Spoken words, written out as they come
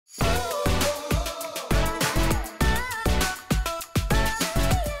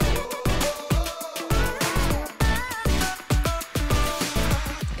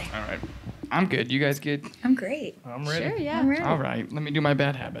I'm good. You guys good? I'm great. I'm ready. Sure, yeah. I'm ready. All right. Let me do my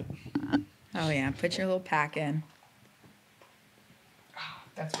bad habit. Oh, yeah. Put your little pack in.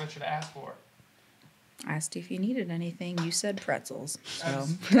 That's what I should ask for. I asked if you needed anything. You said pretzels. So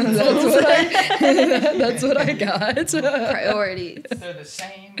That's that's what I got. Priorities. They're the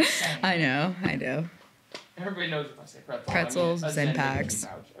same. I know. Everybody knows if I say pretzels. Pretzels, I mean, Zen a packs.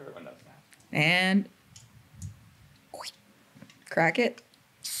 pouch. Everyone knows that. And crack it.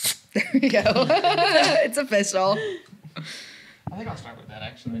 There we go. It's official. I think I'll start with that,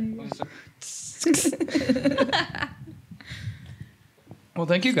 actually. Well,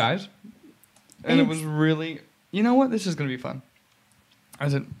 thank you, guys. And it was really... You know what? This is going to be fun. I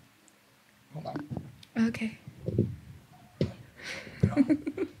said... Hold on. Okay.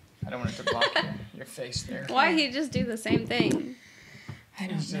 I don't want it to block your face there. Why he just do the same thing? I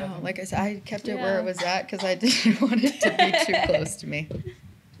don't know. Like I said, I kept it where it was at because I didn't want it to be too close to me.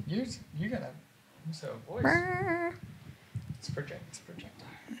 You got a voice. It's projectile.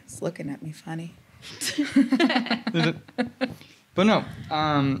 It's looking at me funny. But no,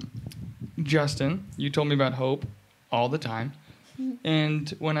 Justin, you told me about hope all the time. And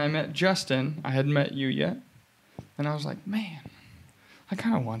when I met Justin, I hadn't met you yet. And I was like, man, I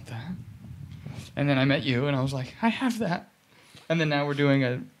kind of want that. And then I met you, and I was like, I have that. And then now we're doing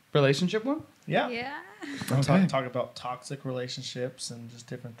a relationship one? Yeah. Yeah. We'll Okay. talk about toxic relationships and just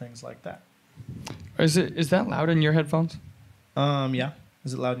different things like that. Is that loud in your headphones? Yeah.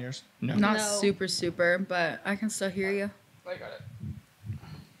 Is it loud in yours? No. Not No. super, but I can still hear you. I got it.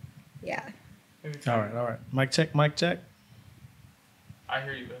 Yeah. All right. Mic check. I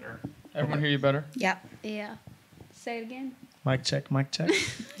hear you better. Everyone hear you better? Yeah. Yeah. Say it again. Mic check.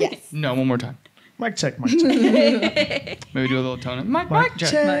 Yes. No, one more time. Mic check. Maybe do a little tone. Mic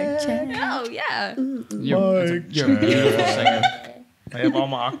check. Mic check. Oh, yeah. You're a beautiful singer. I have all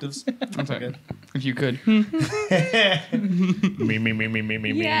my octaves. I'm sorry. Good. If you could. Me.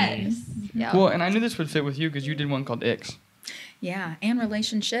 Yes. Yeah. Well, and I knew this would fit with you because you did one called Ix. Yeah, and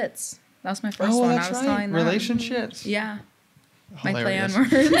relationships. That was my first one. I was telling that. Relationships. Yeah. My play on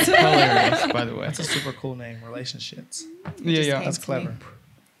Hilarious. words. Hilarious, by the way. That's a super cool name. Relationships. Yeah. That's clever.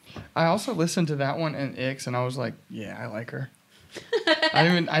 I also listened to that one and Ix, and I was like, yeah, I like her. I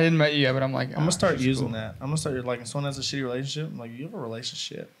didn't met you yet, but I'm like, I'm gonna start she's using cool. that. I'm gonna start like if someone has a shitty relationship, I'm like, you have a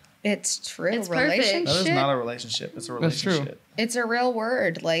relationship. It's true. It's perfect. relationship. That is not a relationship. It's a That's true. relationship. It's a real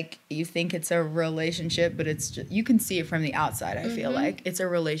word. Like you think it's a relationship, but it's just, you can see it from the outside. I feel like it's a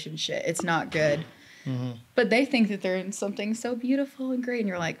relationship. It's not good, but they think that they're in something so beautiful and great, and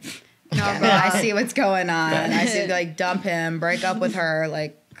you're like, no, bro, I see what's going on. I see like dump him, break up with her.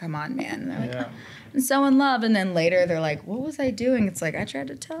 Like, come on, man. And they're like, Yeah. I'm so in love, and then later they're like, what was I doing? It's like I tried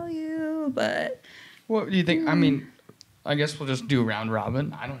to tell you, but What do you think? I mean, I guess we'll just do round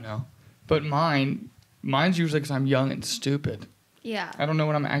robin. I don't know. But mine's usually because I'm young and stupid. Yeah. I don't know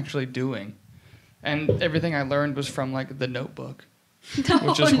what I'm actually doing. And everything I learned was from, like, The Notebook, which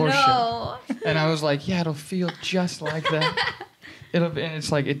is horseshit. No. And I was like, yeah, it'll feel just like that. And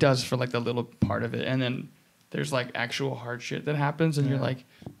it's like, it does for, like, the little part of it. And then there's, like, actual hard shit that happens, and you're like,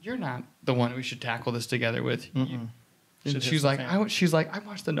 you're not the one we should tackle this together with. And Shit she's hits the like, fan. I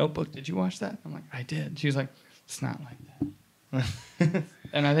watched The Notebook. Did you watch that? I'm like, I did. She's like, it's not like that.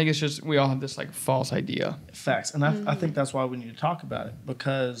 And I think it's just we all have this like false idea. Facts. And I think that's why we need to talk about it,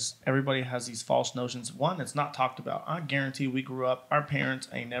 because everybody has these false notions. One, it's not talked about. I guarantee we grew up, our parents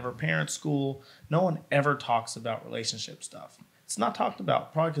ain't never parents, school. No one ever talks about relationship stuff. It's not talked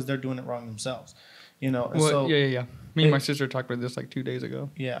about, probably because they're doing it wrong themselves. You know, and Well, so yeah. Me and my sister talked about this like 2 days ago.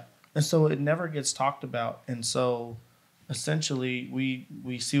 yeah. And so it never gets talked about. And so essentially we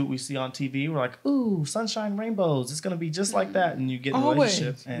see what we see on TV. We're like, ooh, sunshine, rainbows. It's going to be just like that. And you get in a Always.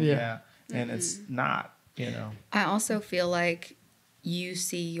 relationship. And and it's not, you know. I also feel like you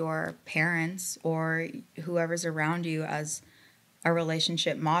see your parents or whoever's around you as a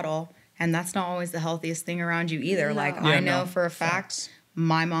relationship model, and that's not always the healthiest thing around you either. No. Like, Yeah, I know no. for a fact,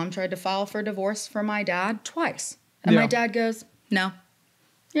 my mom tried to file for divorce for my dad twice. And my Yeah. dad goes, no,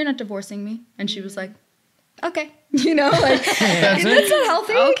 you're not divorcing me. And she was like, okay. You know, like, that's not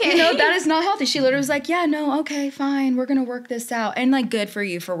healthy. Okay. You know, that is not healthy. She literally was like, yeah, no, okay, fine. We're going to work this out. And like, good for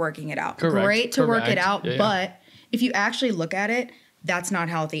you for working it out. Correct. Great to work it Correct. out. Yeah, yeah. But if you actually look at it, that's not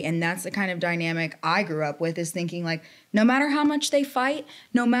healthy. And that's the kind of dynamic I grew up with, is thinking like, no matter how much they fight,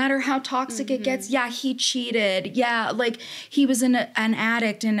 no matter how toxic it gets, yeah, he cheated. Yeah, like he was an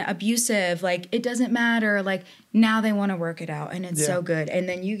addict and abusive. Like, it doesn't matter. Like, now they want to work it out. And it's so good. And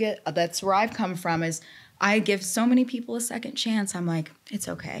then you get, that's where I've come from, is I give so many people a second chance. I'm like, it's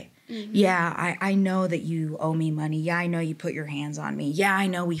okay. Yeah, I know that you owe me money. Yeah, I know you put your hands on me. Yeah, I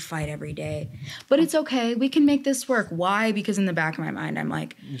know we fight every day. But it's okay. We can make this work. Why? Because in the back of my mind, I'm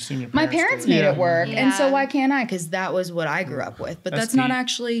like, my parents made it work. Yeah. And so why can't I? Because that was what I grew up with. But that's not deep.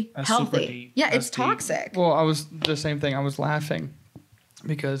 actually That's super healthy. deep. Yeah, That's it's deep. toxic. Well, I was the same thing. I was laughing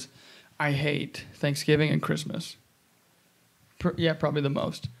because I hate Thanksgiving and Christmas. Yeah, probably the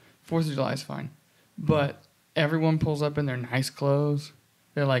most. 4th of July is fine. But everyone pulls up in their nice clothes.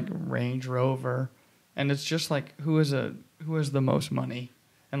 They're like Range Rover. And it's just like, who has the most money?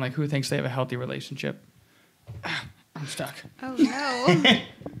 And like, who thinks they have a healthy relationship? I'm stuck. Oh, no.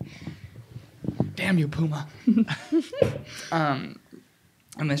 Damn you, Puma. And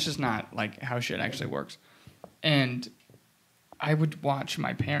that's just not like how shit actually works. And I would watch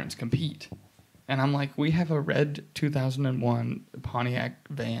my parents compete. And I'm like, we have a red 2001 Pontiac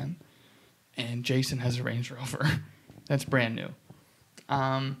van. And Jason has a Range Rover. That's brand new.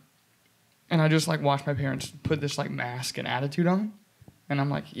 And I just like watch my parents put this like mask and attitude on. And I'm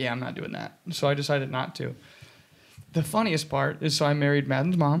like, yeah, I'm not doing that. So I decided not to. The funniest part is, so I married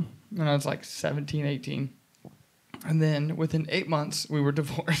Madden's mom when I was like 17, 18. And then within 8 months, we were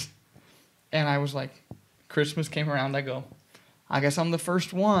divorced. And I was like, Christmas came around. I go, I guess I'm the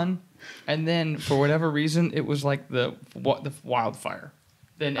first one. And then for whatever reason, it was like the wildfire.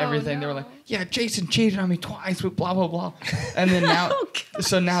 Then everything, they were like, yeah, Jason cheated on me twice with blah, blah, blah. And then now,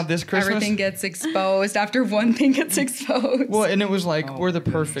 so now this Christmas. Everything gets exposed after one thing gets exposed. Well, and it was like, we're the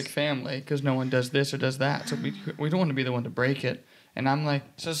perfect family because no one does this or does that. So we don't want to be the one to break it. And I'm like,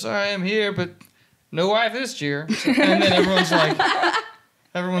 so sorry I'm here, but no wife this year. And then everyone's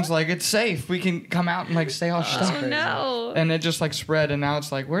like, it's safe. We can come out and like stay all stuck. Oh, no. And it just like spread. And now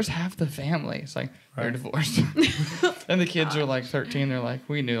it's like, where's half the family? It's like, they're divorced. And the kids are like 13. They're like,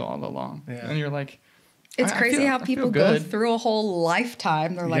 we knew all along. Yeah. And you're like, it's crazy how people go through a whole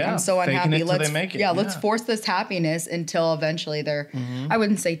lifetime. They're like, I'm so unhappy. Let's force this happiness until eventually they're, I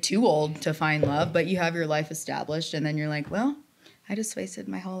wouldn't say too old to find love, but you have your life established. And then you're like, well, I just wasted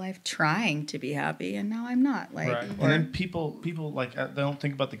my whole life trying to be happy. And now I'm not. Like, right. And then people like, they don't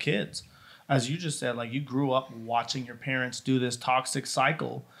think about the kids. As you just said, like you grew up watching your parents do this toxic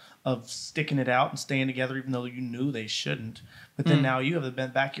cycle of sticking it out and staying together even though you knew they shouldn't. But then now you have the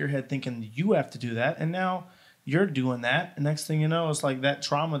back of your head thinking you have to do that. And now you're doing that. And next thing you know, it's like that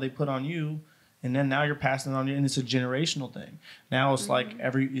trauma they put on you. And then now you're passing it on you. And it's a generational thing. Now it's like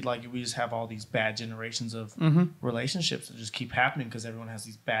we just have all these bad generations of relationships that just keep happening because everyone has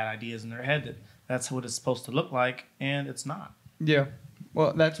these bad ideas in their head that that's what it's supposed to look like. And it's not. Yeah.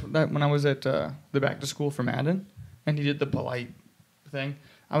 Well, that's when I was at the back to school for Madden and he did the polite thing.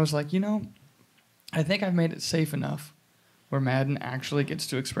 I was like, I think I've made it safe enough where Madden actually gets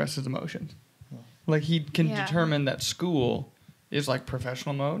to express his emotions. Like, he can determine that school is, like,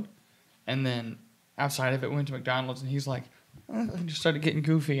 professional mode. And then outside of it, went to McDonald's, and he's like, and just started getting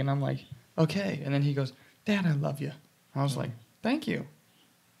goofy. And I'm like, okay. And then he goes, Dad, I love you. I was like, thank you.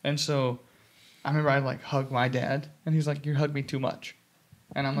 And so I remember I, like, hugged my dad. And he's like, you hug me too much.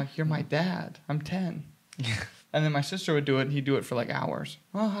 And I'm like, you're my dad. I'm 10. And then my sister would do it, and he'd do it for, like, hours.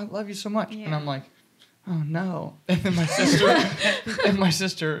 Oh, I love you so much. Yeah. And I'm like, oh, no. And then my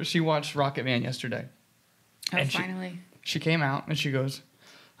sister, she watched Rocket Man yesterday. Oh, and finally. She came out, and she goes,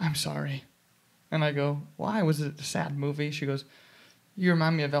 I'm sorry. And I go, why? Was it a sad movie? She goes, you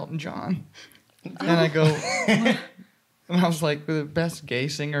remind me of Elton John. And I go, what? And I was like, the best gay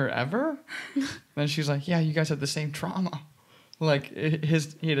singer ever? And she's like, yeah, you guys have the same trauma. Like,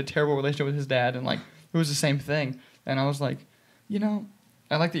 he had a terrible relationship with his dad, and, like, it was the same thing. And I was like,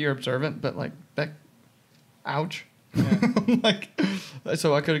 I like that you're observant, but, like, that, ouch. Yeah. Like,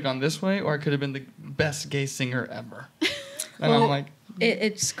 so I could have gone this way, or I could have been the best gay singer ever. And I'm like...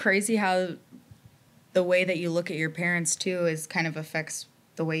 It's crazy how the way that you look at your parents, too, is kind of affects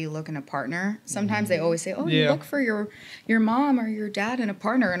the way you look in a partner. Sometimes they always say, you look for your mom or your dad in a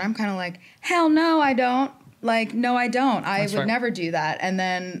partner. And I'm kind of like, hell no, I don't. Like, no, I don't. I would never do that. And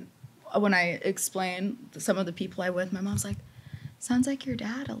then when I explain some of the people I with, my mom's like, sounds like your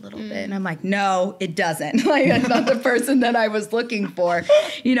dad a little bit. And I'm like, no, it doesn't. Like, that's not the person that I was looking for,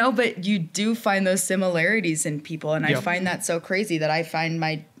 but you do find those similarities in people. And I find that so crazy that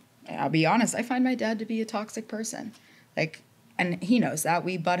I'll be honest, I find my dad to be a toxic person. Like, and he knows that.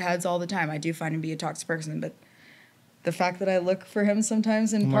 We butt heads all the time. I do find him to be a toxic person, but the fact that I look for him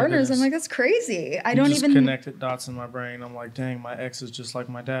sometimes in partners, I'm like, that's crazy. I don't even connected dots in my brain. I'm like, dang, my ex is just like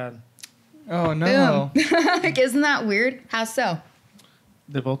my dad. Oh no! Like, isn't that weird? How so?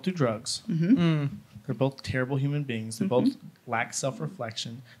 They both do drugs. They're both terrible human beings. They both lack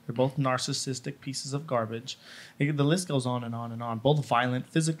self-reflection. They're both narcissistic pieces of garbage. The list goes on and on and on. Both violent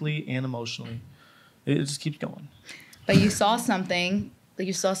physically and emotionally. It just keeps going. But you saw something.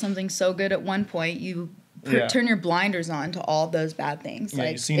 You saw something so good at one point. You turn your blinders on to all those bad things. Yeah,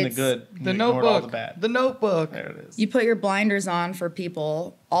 you've seen the good. The Notebook. All the Notebook. bad. The Notebook. There it is. You put your blinders on for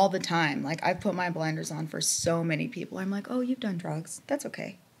people all the time. Like, I've put my blinders on for so many people. I'm like, oh, you've done drugs. That's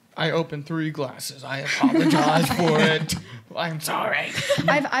okay. I opened 3 glasses. I apologize for it. I'm sorry.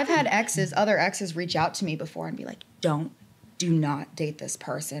 I've had other exes reach out to me before and be like, do not date this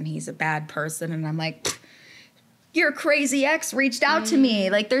person. He's a bad person. And I'm like, your crazy ex reached out to me.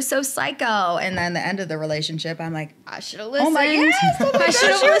 Like, they're so psycho. And then the end of the relationship, I'm like, I should have listened. oh my I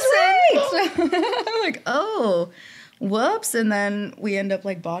should have listened. I'm like, oh, whoops. And then we end up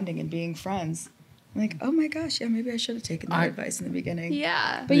like bonding and being friends. I'm like, oh my gosh, yeah, maybe I should have taken that advice in the beginning.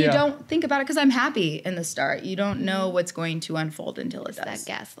 Yeah. But you don't think about it because I'm happy in the start. You don't know what's going to unfold until it That does.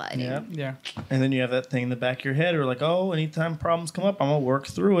 gaslighting. Yeah. Yeah. And then you have that thing in the back of your head where like, oh, anytime problems come up, I'm going to work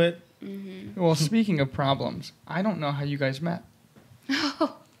through it. Well, speaking of problems, I don't know how you guys met.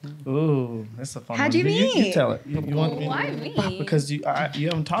 Ooh, that's a fun How'd one. you meet? You tell it. You want me? Why me? Because you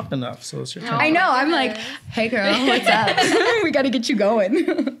haven't talked enough, so it's your turn. I know. my I'm like, goodness. hey girl, what's up? We got to get you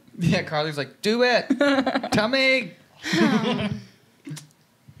going. Yeah, Carly's like, do it. Tell me.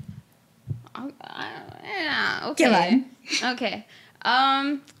 Yeah, okay. Come on. Okay.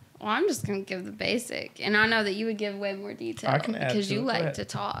 Well, I'm just gonna give the basic, and I know that you would give way more detail I can add because to you it. Go like ahead. to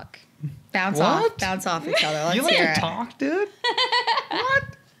talk. Bounce What? off each other. Let's You like hear to it. talk, dude? What?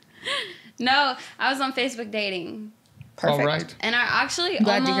 No, I was on Facebook dating, Perfect. All right. and I actually I'm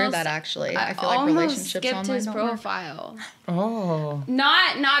glad to hear almost- that. Actually, I feel I like almost relationships skipped online his don't work. profile. Oh.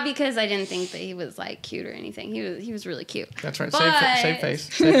 Not because I didn't think that he was like cute or anything. He was really cute. That's right. But- Save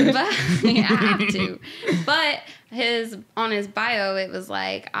face. Save face. But yeah, I have to. But on his bio, it was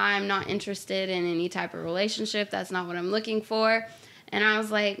like, I'm not interested in any type of relationship. That's not what I'm looking for. And I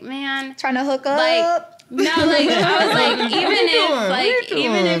was like, man, Trying to hook up. like no, like I was like, What are you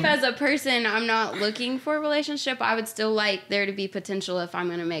even if doing? as a person I'm not looking for a relationship, I would still like there to be potential if I'm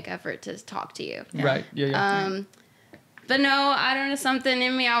gonna make effort to talk to you. Right. Yeah. But no, I don't know, something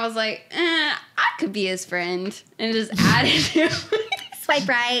in me, I was like, I could be his friend, and just added him. Swipe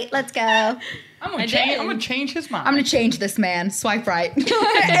right. Let's go. I'm I gonna did. change his mind. I'm gonna change this man. Swipe right. And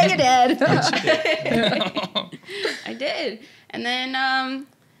you did. I did. And then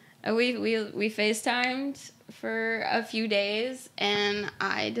we FaceTimed for a few days, and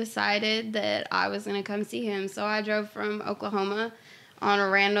I decided that I was going to come see him. So I drove from Oklahoma on a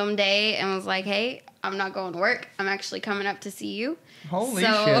random day and was like, hey, I'm not going to work. I'm actually coming up to see you. Holy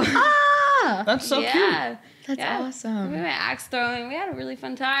So- shit. Ah, That's so cute. yeah. that's Yeah. We awesome. went axe throwing. We had a really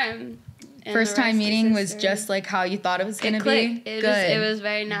fun time. And First the time rest is meeting was history. just like how you thought it was gonna It be. clicked. Good. It was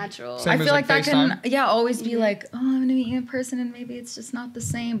very natural. Same I as, feel like that can FaceTime? always be like, oh, I'm gonna meet you in person and maybe it's just not the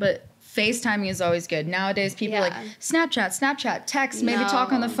same. But FaceTiming is always good. Nowadays people are like Yeah. Snapchat, text, maybe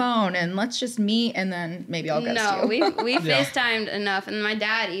talk on the No. phone and let's just meet and then maybe I'll ghost No, you. we Yeah. FaceTimed enough, and my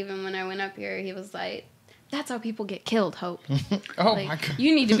dad, even when I went up here, he was like, "That's how people get killed, Hope. Oh Like, my god.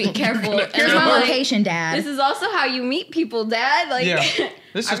 you need to be careful." And Here's I'm my like, location, Dad. This is also how you meet people, Dad. Like, Yeah.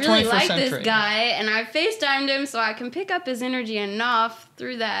 This I is really 21st like century. this guy, and I FaceTimed him so I can pick up his energy enough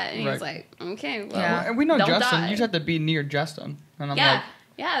through that. And he was Right. like, "Okay, well, Yeah. Well, and we know don't Justin. die." You just have to be near Justin. And I'm yeah, like,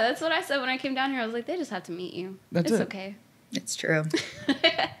 yeah, that's what I said when I came down here. I was like, they just have to meet you. That's it's it. okay. It's true.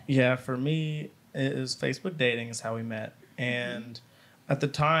 Yeah, for me, it was Facebook dating is how we met. And at the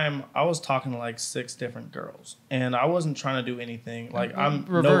time, I was talking to like 6 different girls. And I wasn't trying to do anything. Like, I'm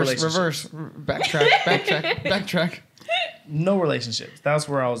no relationships. Backtrack. No relationships. That's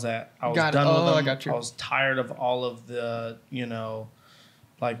where I was at. I was Got it. done Oh, with them. I got you. I was tired of all of the,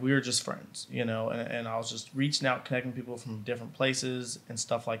 like we were just friends, and I was just reaching out, connecting people from different places and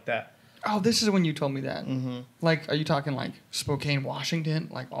stuff like that. Oh, this is when you told me that. Mm-hmm. Like, are you talking like Spokane, Washington,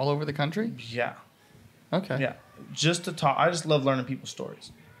 like all over the country? Yeah. Okay. Yeah. Just to talk. I just love learning people's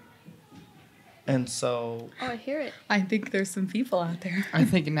stories. And so, Oh, I hear it. I think there's some people out there. I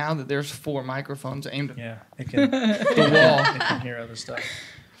think now that there's 4 microphones aimed at yeah, it can, the wall. it can hear other stuff.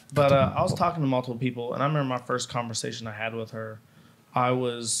 But I was talking to multiple people, and I remember my first conversation I had with her.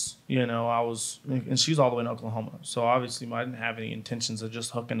 And she was all the way in Oklahoma. So obviously I didn't have any intentions of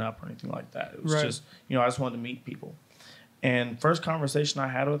just hooking up or anything like that. It was Right. just, I just wanted to meet people. And first conversation I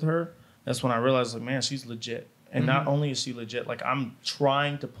had with her, that's when I realized, like, man, she's legit. And not only is she legit, like, I'm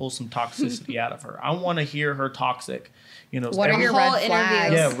trying to pull some toxicity out of her. I want to hear her toxic. What are every- your whole red interview.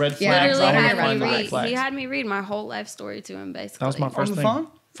 flags? Yeah, red Yeah. flags. Literally I want to had find me the red read. flags. He had me read my whole life story to him, basically. That was my On first the thing. phone?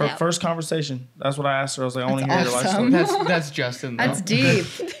 For Yeah. first conversation, that's what I asked her. I was like, I want to hear your life awesome. story. That's Justin. Though. That's deep.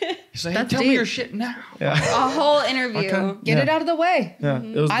 He's like, hey, that's tell me deep. your shit now. Yeah. A whole interview. Okay. Get it out of the way. Yeah.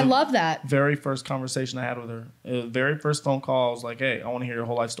 It was I the love that. very first conversation I had with her. The very first phone call, I was like, hey, I want to hear your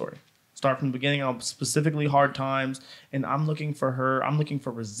whole life story. Start from the beginning on specifically hard times. And I'm looking for her. I'm looking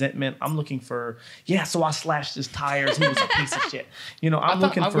for resentment. I'm looking for, so I slashed his tires. He was a piece of shit. I'm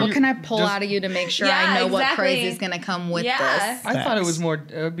looking for. What can I pull out of you to make sure I know what crazy is going to come with this? I thought it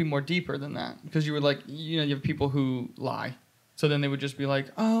would be more deeper than that because you were like, you have people who lie. So then they would just be like,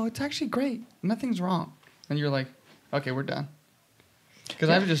 oh, it's actually great. Nothing's wrong. And you're like, okay, we're done. Because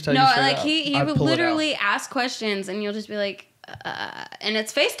I would just tell you straight like out. he would literally ask questions and you'll just be like, and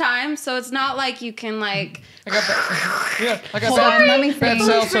it's FaceTime, so it's not like you can like. I got that. Yeah, I got Hold that. on, let me That think.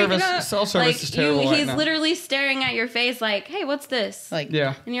 cell service Like is terrible right he's now. literally staring at your face like, hey, what's this? Like,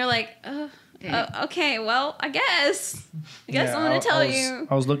 Yeah. And you're like, okay, well, I guess I'm gonna tell you.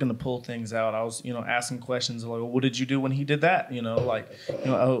 I was looking to pull things out. I was, asking questions like, well, what did you do when he did that?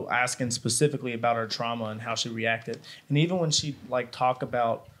 Asking specifically about her trauma and how she reacted. And even when she talk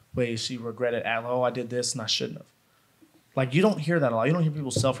about ways she regretted, I did this and I shouldn't have. Like, you don't hear that a lot. You don't hear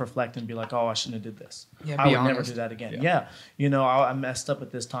people self-reflect and be like, oh, I shouldn't have did this. Yeah, I be would never honest. do that again. Yeah. I messed up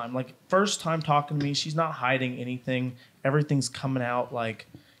at this time. Like, first time talking to me, she's not hiding anything. Everything's coming out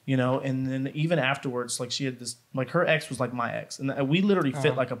and then even afterwards, she had this, her ex was like my ex. And we literally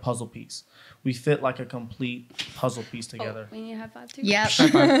fit like a puzzle piece. We fit like a complete puzzle piece together. We need a high five too. yep.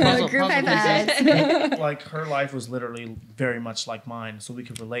 Puzzle Group high pieces. fives. Her life was literally very much like mine, so we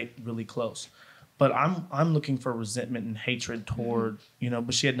could relate really close. But I'm looking for resentment and hatred toward,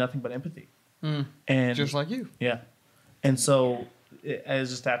 but she had nothing but empathy. And Just like you. yeah. And so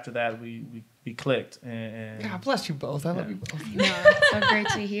as just after that we clicked and God bless you both. I love you both. No, it's so great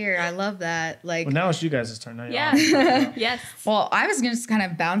to hear. I love that. Like, well, now it's you guys' turn. Now Yeah. Yes. well, I was going to just kind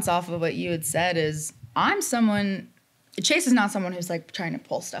of bounce off of what you had said is I'm someone, Chase is not someone who's like trying to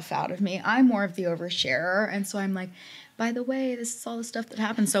pull stuff out of me. I'm more of the oversharer. And so I'm like, by the way, this is all the stuff that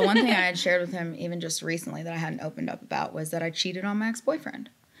happened. So one thing I had shared with him even just recently that I hadn't opened up about was that I cheated on my ex-boyfriend.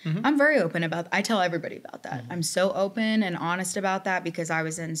 I'm very open about I tell everybody about that. I'm so open and honest about that because I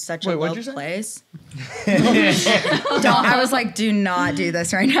was in such a low place. I was like, do not do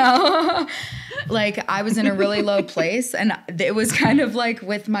this right now. Like, I was in a really low place, and it was kind of like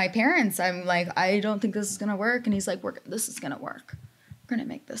with my parents. I'm like, I don't think this is gonna work, and he's like, this is gonna work. We're gonna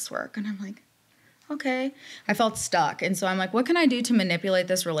make this work, and I'm like, okay. I felt stuck, and so I'm like, what can I do to manipulate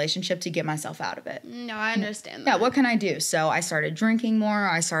this relationship to get myself out of it? No, I understand that. Yeah, what can I do? So I started drinking more.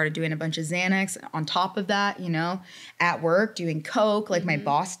 I started doing a bunch of Xanax on top of that, at work, doing coke. Like, my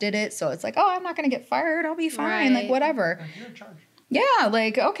boss did it. So it's like, oh, I'm not going to get fired. I'll be fine. Right. Like, whatever. You're in charge. Yeah,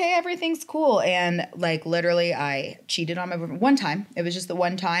 like, okay, everything's cool. And, like, literally, I cheated on my boyfriend one time. It was just the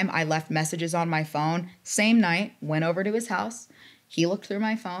one time. I left messages on my phone. Same night, went over to his house. He looked through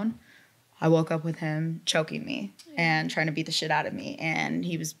my phone. I woke up with him choking me and trying to beat the shit out of me. And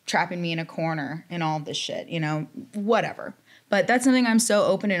he was trapping me in a corner and all this shit, whatever. But that's something I'm so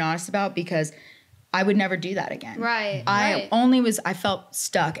open and honest about because I would never do that again. Right. I felt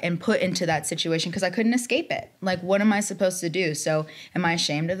stuck and put into that situation because I couldn't escape it. Like, what am I supposed to do? So am I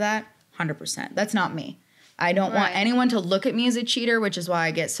ashamed of that? 100%. That's not me. I don't want anyone to look at me as a cheater, which is why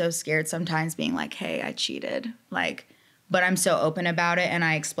I get so scared sometimes being like, hey, I cheated. But I'm so open about it, and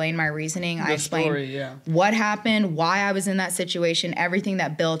I explain my reasoning. I explain what happened, why I was in that situation, everything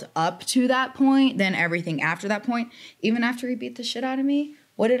that built up to that point, then everything after that point. Even after he beat the shit out of me,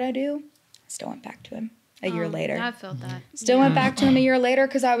 what did I do? I still went back to him a year later. I felt that. Still went back to him a year later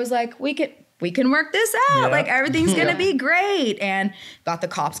because I was like, we can work this out. Yeah. Like, everything's going to be great. And got the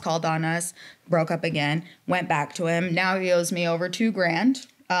cops called on us, broke up again, went back to him. Now he owes me over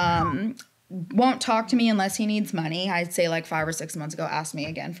 $2,000. Won't talk to me unless he needs money. I'd say like 5 or 6 months ago, asked me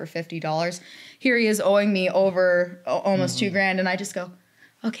again for $50. Here he is owing me over almost $2,000. And I just go,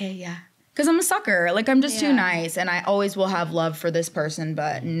 okay, yeah. Because I'm a sucker. Like, I'm just too nice. And I always will have love for this person.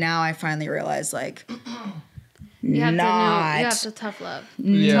 But now I finally realize, like, You have to tough love.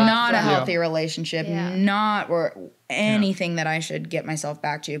 Not a healthy relationship. Yeah. Not or anything that I should get myself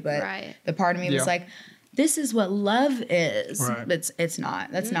back to. But the part of me was like, this is what love is. Right. But it's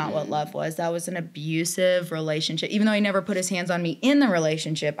not. That's not what love was. That was an abusive relationship. Even though he never put his hands on me in the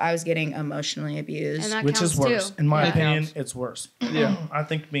relationship, I was getting emotionally abused. And that which is counts worse. too. In my opinion, Counts. it's worse. Yeah. I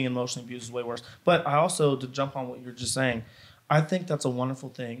think being emotionally abused is way worse. But I also, to jump on what you're just saying, I think that's a wonderful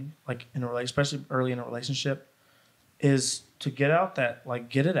thing, like in a especially early in a relationship, is to get out that, like,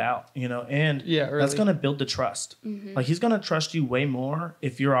 get it out, you know, and that's going to build the trust. Like, he's going to trust you way more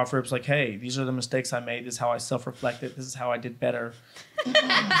if your offer is like, hey, these are the mistakes I made. This is how I self-reflected. This is how I did better.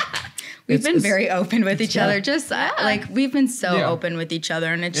 We've been very open with each other. Just like, we've been so open with each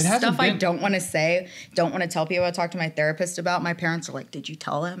other. And it's just stuff I don't want to say, don't want to tell people. I talk to my therapist about. My parents are like, did you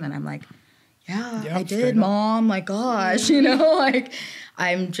tell him? And I'm like, yeah, I did, Mom. My gosh, you know, like,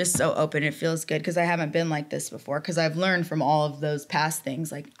 I'm just so open. It feels good because I haven't been like this before, because I've learned from all of those past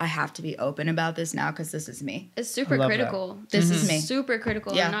things. Like, I have to be open about this now because this is me. It's super critical. This is me. Super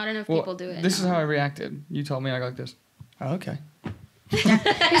critical. And not enough people do it. This is how I reacted. You told me I go like this. Oh, okay. He's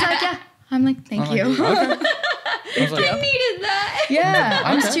like, yeah. I'm like, thank you. Okay. I was like, I needed that. Yeah,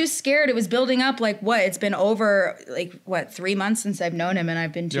 I was too scared. It was building up. Like, what? It's been over, like, what, 3 months since I've known him, and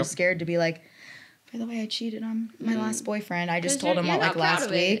I've been too scared to be like, by the way, I cheated on my last boyfriend. I just told him like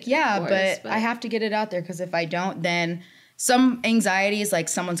last week. Yeah, but I have to get it out there, because if I don't, then some anxiety is like,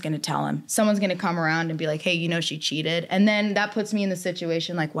 someone's going to tell him. Someone's going to come around and be like, hey, you know, she cheated. And then that puts me in the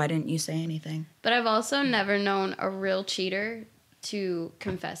situation like, why didn't you say anything? But I've also never known a real cheater to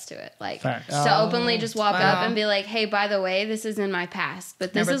confess to it. Like, Facts. to openly just walk up and be like, hey, by the way, this is in my past,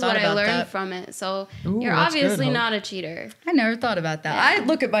 but this is what I learned from it. So you're obviously not a cheater. I never thought about that. I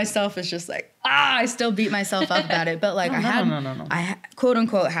look at myself as just like, I still beat myself up about it. But like, I quote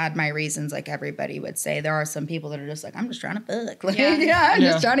unquote had my reasons, like everybody would say. There are some people that are just like, I'm just trying to fuck. Like, I'm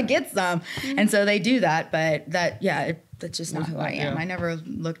just trying to get some. And so they do that. But that's just not who I am. I never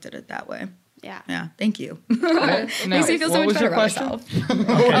looked at it that way. Yeah. Thank you. Makes me feel so much better about myself.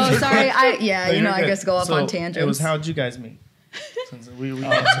 Oh, sorry. I guess go off on tangents. It was, how'd you guys meet? Since we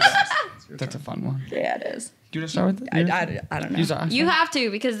that's a fun one. Yeah, it is. Do you want to start with it? I don't know. You have to,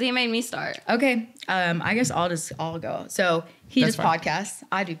 because they made me start. Okay. I guess I'll go. So he does podcasts.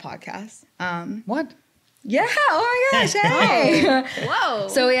 I do podcasts. What? Yeah. Oh my gosh. Hey. Whoa.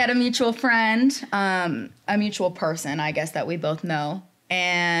 So we had a mutual friend, a mutual person, I guess, that we both know.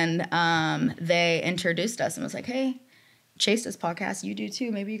 And they introduced us and was like, hey, Chase does podcast. You do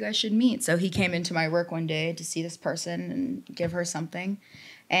too. Maybe you guys should meet. So he came into my work one day to see this person and give her something.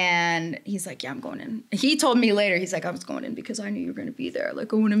 And he's like, yeah, I'm going in. He told me later, he's like, I was going in because I knew you were going to be there.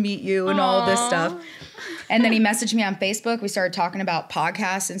 Like, I want to meet you and all this stuff. And then he messaged me on Facebook. We started talking about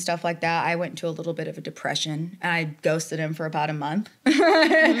podcasts and stuff like that. I went into a little bit of a depression, and I ghosted him for about a month.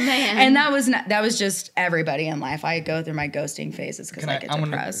 Man. And that was just everybody in life. I go through my ghosting phases because I get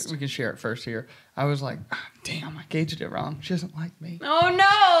depressed. We can share it first here. I was like, damn, I gauged it wrong. She doesn't like me. Oh,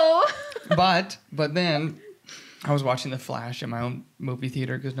 no. But then I was watching The Flash in my own movie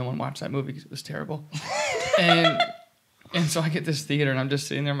theater because no one watched that movie because it was terrible. and so I get this theater, and I'm just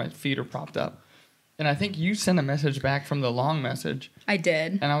sitting there. My feet are propped up. And I think you sent a message back from the long message. I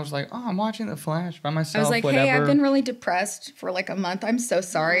did. And I was like, oh, I'm watching The Flash by myself. I was like, whatever. hey, I've been really depressed for like a month. I'm so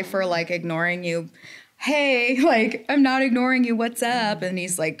sorry for like ignoring you. Hey, like, I'm not ignoring you. What's up? And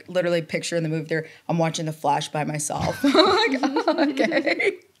he's like, literally picture in the movie there, I'm watching The Flash by myself. I'm like, oh,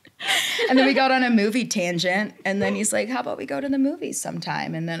 okay. And then we got on a movie tangent. And then he's like, how about we go to the movies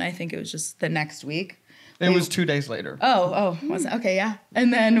sometime? And then I think it was just the next week. It was 2 days later. Oh, was it? Okay, yeah.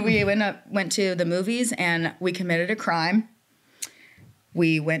 And then we went to the movies, and we committed a crime.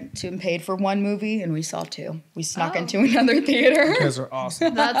 We went to and paid for one movie, and we saw two. We snuck into another theater. You guys are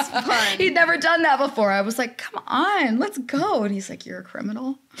awesome. That's fun. He'd never done that before. I was like, come on, let's go. And he's like, you're a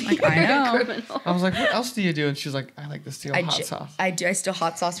criminal. I'm like, I know. I was like, what else do you do? And she's like, I like to steal hot sauce. I do. I steal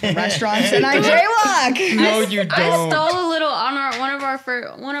hot sauce from restaurants, and I jaywalk. No, you don't. I stole a little on one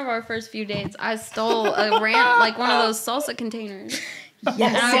of our first few dates. I stole a like one of those salsa containers.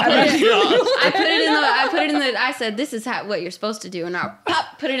 Yes. I put it in the. I said, "This is what you're supposed to do," and I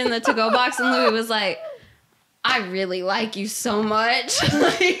put it in the to-go box. And Louis was like, "I really like you so much."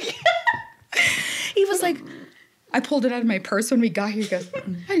 Like, he was like, I pulled it out of my purse when we got here. He goes, I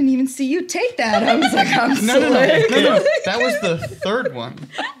didn't even see you take that. I was like, I'm no. That was the third one.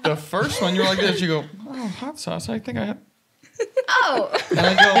 The first one, you were like this. You go, oh, hot sauce. I think I have. Oh. And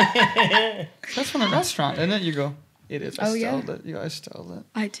I go, that's from a restaurant. And then you go, it is. I stole it. You guys stole it.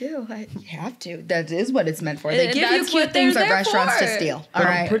 I do. You have to. That is what it's meant for. They give you cute things at restaurants to steal. All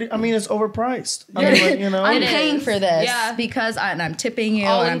right. It's overpriced. I mean, like, you know. I'm paying for this because I'm tipping you.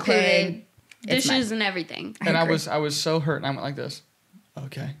 All and I'm included. paying Dishes and everything. And I was so hurt, and I went like this.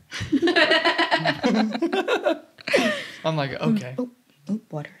 Okay. I'm like, okay. Oh,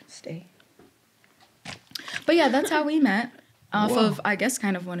 water. Stay. But yeah, that's how we met. Off of, I guess,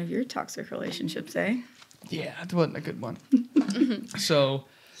 kind of one of your toxic relationships, eh? Yeah, it wasn't a good one. So,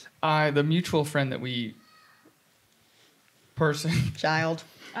 the mutual friend that we person. Child.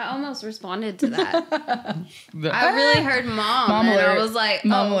 I almost responded to that. The- I really heard mom, and I was like,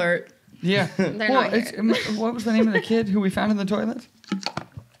 Mom oh, alert. Yeah. They're Well, not here. what was the name of the kid who we found in the toilet?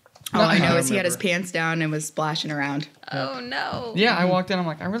 All I know I is he had his remember. pants down and was splashing around. Oh no. Yeah, I walked in. I'm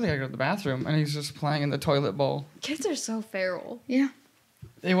like, I really gotta go to the bathroom, and he's just playing in the toilet bowl. Kids are so feral. Yeah.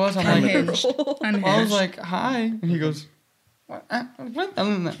 It was. I'm like, Unhinged. Unhinged. I was like, hi, and he goes, what?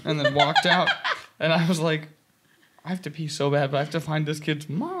 And then walked out, and I was like, I have to pee so bad, but I have to find this kid's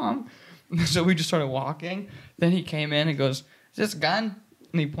mom. So we just started walking. Then he came in and goes, is this a gun?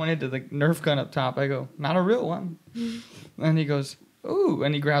 And he pointed to the Nerf gun up top. I go, not a real one. And he goes, ooh,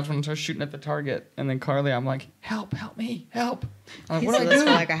 and he grabs one and starts shooting at the target. And then Carly, I'm like, help me, help. I'm like, He's what do like I this do?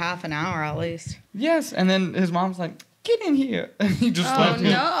 for like a half an hour at least. Yes. And then his mom's like, get in here. And he just Oh left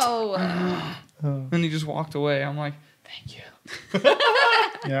him. no. And he just walked away. I'm like, thank you.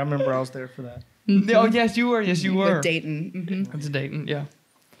 Yeah, I remember I was there for that. Oh, yes, you were. Yes, you were. With Dayton. Mm-hmm. It's Dayton, yeah.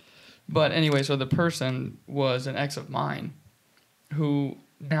 But anyway, so the person was an ex of mine who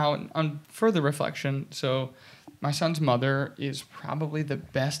now, on further reflection, so my son's mother is probably the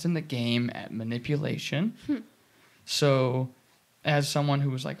best in the game at manipulation. So as someone who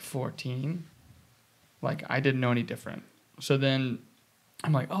was like 14, like I didn't know any different. So then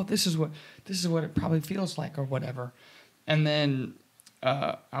I'm like, oh, this is what it probably feels like or whatever. And then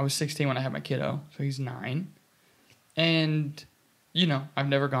I was 16 when I had my kiddo, so he's 9. And, you know, I've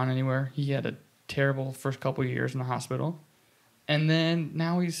never gone anywhere. He had a terrible first couple years in the hospital. And then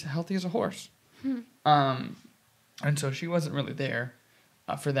now he's healthy as a horse. And so she wasn't really there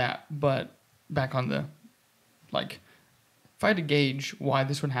for that. But back on the, like, if I had to gauge why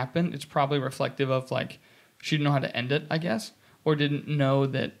this would happen, it's probably reflective of, like, she didn't know how to end it, I guess. Or didn't know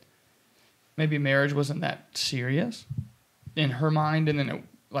that maybe marriage wasn't that serious in her mind, and then it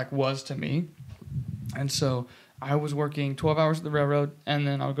like was to me. And so I was working 12 hours at the railroad, and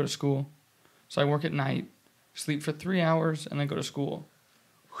then I would go to school. So I work at night, sleep for 3 hours, and then go to school.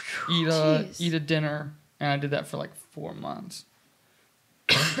 Eat a dinner, and I did that for like 4 months.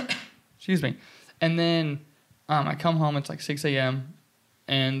 Excuse me. And then I come home, it's like 6 a.m.,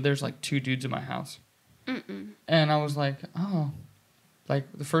 and there's like 2 dudes in my house. And I was like, oh, like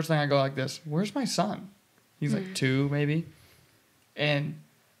the first thing I go like this, where's my son? He's like 2 maybe. And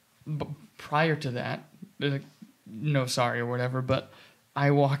prior to that, like, no sorry or whatever, but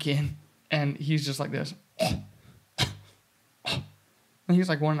I walk in and he's just like this. And he's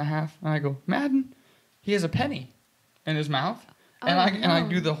like 1.5. And I go, Madden, he has a penny in his mouth. And I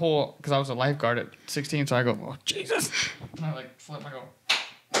do the whole, because I was a lifeguard at 16, so I go, oh, Jesus. And I like flip, I go,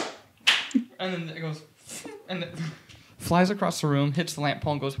 and then it goes, and it flies across the room, hits the lamp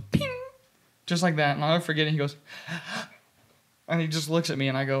pole, and goes, ping, just like that. And I'll never forget it. He goes, and he just looks at me,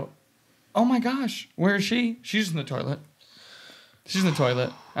 and I go, oh my gosh, where is she? She's in the toilet. She's in the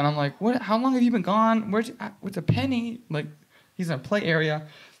toilet. And I'm like, what? How long have you been gone? Where's a penny? Like, he's in a play area.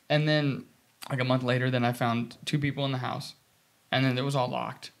 And then, like a month later, then I found 2 people in the house. And then it was all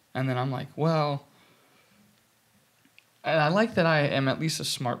locked. And then I'm like, well, and I like that I am at least a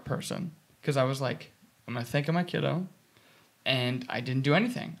smart person. Because I was like, I'm going to think of my kiddo. And I didn't do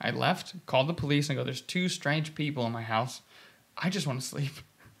anything. I left, called the police, and go, there's 2 strange people in my house. I just want to sleep.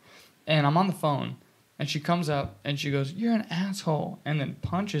 And I'm on the phone. And she comes up, and she goes, you're an asshole. And then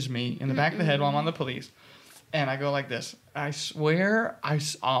punches me in the back of the head while I'm on the police. And I go like this. I swear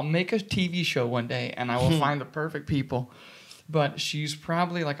I'll make a TV show one day, and I will find the perfect people. But she's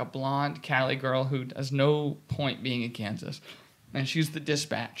probably like a blonde Cali girl who has no point being in Kansas. And she's the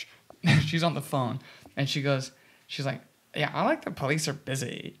dispatch. She's on the phone. And she's like, yeah, I like the police are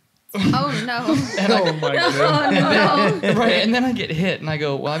busy. Oh, no. Oh, my God. Oh, no. Right. And then I get hit. And I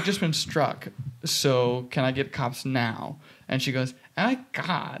go, well, I've just been struck. So can I get cops now? And she goes, oh,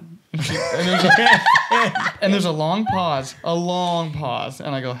 God. And there's a long pause.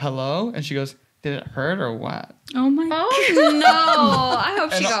 And I go, hello? And she goes, did it hurt or what? Oh my god. Oh, no. I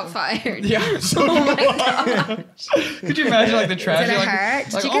hope she And got fired. Yeah. So, Oh, my God. could you imagine like the tragedy? Did it like, hurt?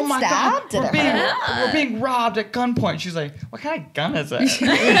 Did like, you oh get my stabbed? God, Did it hurt? we're being robbed at gunpoint. She's like, what kind of gun is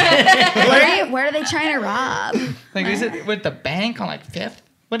that? Where are they trying to rob? Like, is it with the bank on like 5th?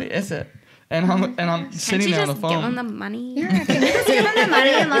 What is it? And I'm sitting there on the Can't you just give phone. them the money? Yeah, can you just give them the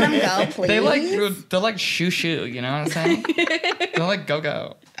money and let them go, please? They're like shoo, you know what I'm saying? They're like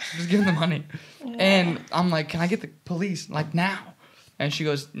go. Just give them the money. And I'm like, can I get the police like now? And she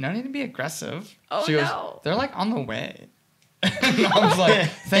goes, no need to be aggressive. Oh, she goes, no. they're like on the way. And I was like,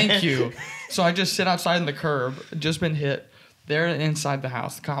 thank you. So I just sit outside on the curb, just been hit. They're inside the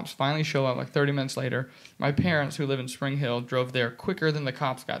house. The cops finally show up like 30 minutes later. My parents, who live in Spring Hill, drove there quicker than the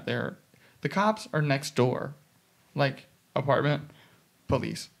cops got there. The cops are next door. Like, apartment,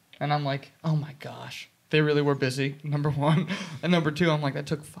 police. And I'm like, oh my gosh, they really were busy, number one. And number two, I'm like, that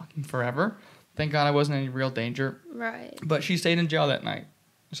took fucking forever. Thank God I wasn't in any real danger. Right. But she stayed in jail that night.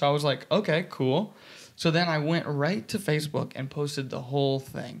 So I was like, okay, cool. So then I went right to Facebook and posted the whole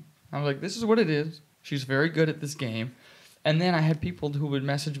thing. I was like, this is what it is. She's very good at this game. And then I had people who would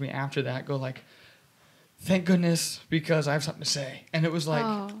message me after that go like, thank goodness, because I have something to say. And it was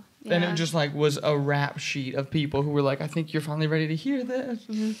like, and it just like was a rap sheet of people who were like, I think you're finally ready to hear this.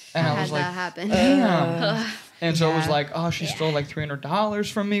 Mm-hmm. And I had was like, that happen. damn. And so it was like, oh, she stole like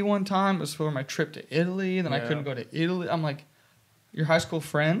 $300 from me one time. It was for my trip to Italy. And then I couldn't go to Italy. I'm like, your high school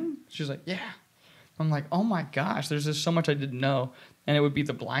friend? She's like, yeah. I'm like, oh my gosh, there's just so much I didn't know. And it would be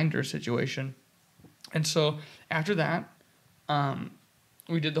the blinder situation. And so after that,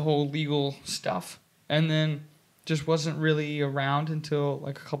 we did the whole legal stuff. And then just wasn't really around until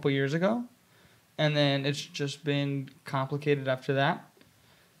like a couple years ago. And then it's just been complicated after that.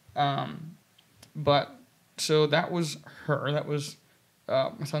 But so that was her. That was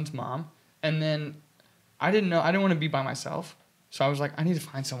my son's mom. And then I didn't want to be by myself. So I was like, I need to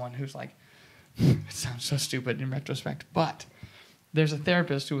find someone who's like, it sounds so stupid in retrospect, but there's a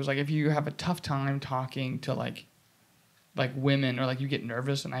therapist who was like, if you have a tough time talking to like women, or like you get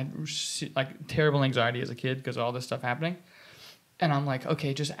nervous, and I had like terrible anxiety as a kid because of all this stuff happening. And I'm like,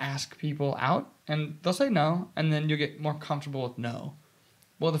 okay, just ask people out and they'll say no. And then you'll get more comfortable with no.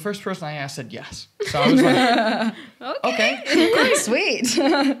 Well, the first person I asked said yes. So I was like, okay. Sweet.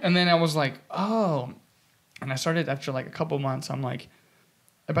 And then I was like, oh. And I started after like a couple months. I'm like,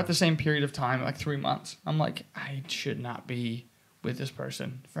 about the same period of time, like 3 months. I'm like, I should not be with this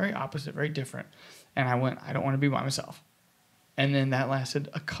person. Very opposite, very different. And I went, I don't want to be by myself. And then that lasted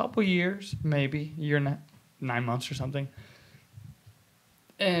a couple years, maybe a year and 9 months or something.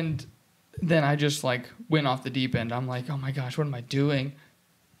 And then I just like went off the deep end. I'm like, oh my gosh, what am I doing?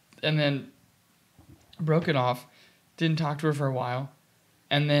 And then broke it off. Didn't talk to her for a while.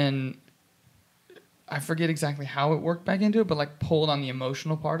 And then I forget exactly how it worked back into it, but like pulled on the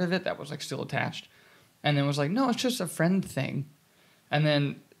emotional part of it that was like still attached. And then was like, no, it's just a friend thing. And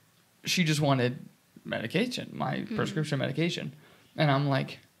then she just wanted medication, my prescription medication. And I'm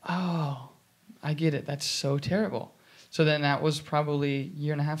like, oh, I get it. That's so terrible. So then that was probably a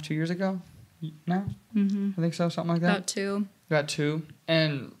year and a half, 2 years ago. No? Mm-hmm. I think so, something like that. About two.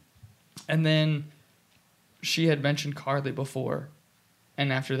 And then she had mentioned Carly before.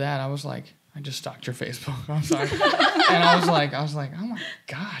 And after that, I was like, I just stalked your Facebook. I'm sorry. And I was like, oh my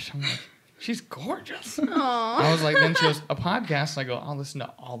gosh. I'm like, she's gorgeous. Aww. I was like, then she goes, a podcast? I go, I'll listen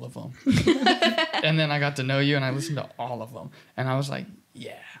to all of them. And then I got to know you, and I listened to all of them. And I was like,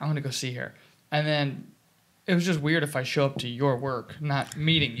 yeah, I'm going to go see her. And then it was just weird if I show up to your work, not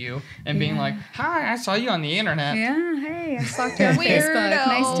meeting you, and being like, hi, I saw you on the internet. Yeah, hey, I stalked you on Facebook.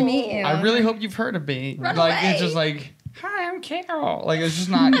 Nice to meet you. I really hope you've heard of me. Run like, away. it's just like, hi, I'm Carol. Like, it's just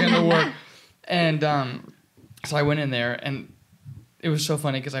not going to work. And so I went in there, and it was so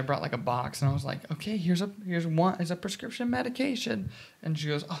funny because I brought like a box, and I was like, okay, here's a prescription medication. And she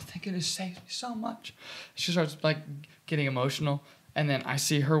goes, oh, thank goodness, saved me so much. She starts like getting emotional, and then I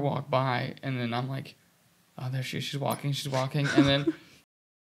see her walk by, and then I'm like, oh, there she is. She's walking. And then,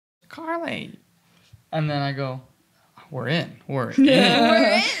 Carly. And then I go, we're in. We're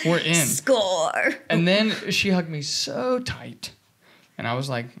in. Score. And then she hugged me so tight. And I was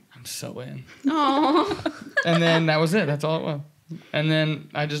like, I'm so in. Aww. And then that was it. That's all it was. And then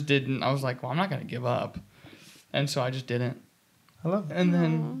I just didn't. I was like, well, I'm not going to give up. And so I just didn't. I love it. And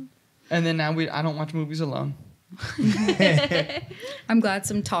then now I don't watch movies alone. I'm glad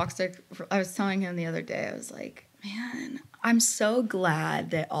some toxic. I was telling him the other day, I was like, man, I'm so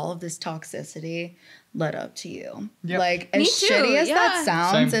glad that all of this toxicity led up to you. Yep. Like, as Me too, shitty as that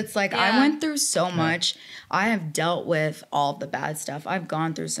sounds, Same. it's like I went through so much. I have dealt with all the bad stuff. I've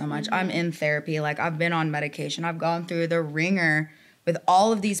gone through so much. I'm in therapy. Like, I've been on medication. I've gone through the ringer with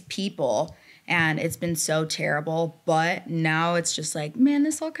all of these people. And it's been so terrible. But now it's just like, man,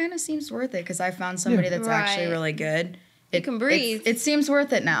 this all kind of seems worth it because I found somebody that's actually really good. It can breathe. It seems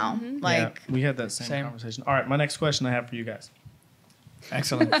worth it now. Mm-hmm. Like, we had that same conversation. All right, my next question I have for you guys.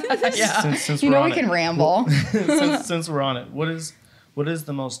 Excellent. yeah. Since you we're know on we it. can ramble. since we're on it, what is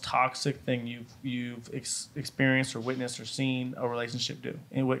the most toxic thing you've experienced or witnessed or seen a relationship do?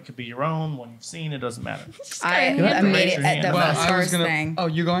 And what could be your own, one you've seen, it doesn't matter. I raise made your it hand. at the Well, best I was first gonna. thing. Oh,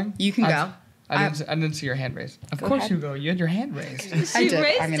 you going? You can go. I didn't see your hand raised. Of course ahead. you go. You had your hand raised. I did.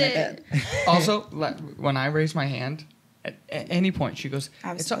 raised I mean, it. I did. Also, when I raise my hand, at any point she goes,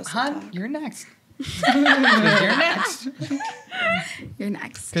 I was "It's supposed to hon, talk. you're next." You're next. You're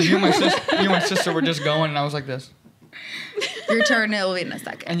next. Because you and my sister were just going, and I was like this. Your turn, it'll be in a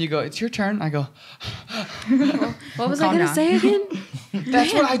second. And you go, it's your turn. I go, What was Calm I going to down. say again?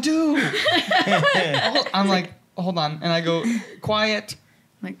 that's what I do. I'm like, hold on. And I go, quiet.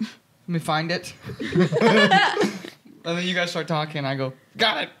 Like, Let me find it. And then you guys start talking. I go,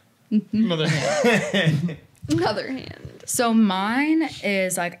 got it. Another hand. Another hand. so mine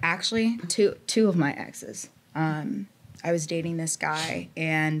is like actually two of my exes. I was dating this guy,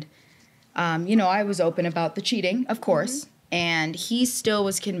 and I was open about the cheating, of course, and he still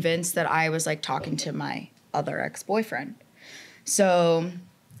was convinced that I was like talking to my other ex-boyfriend. So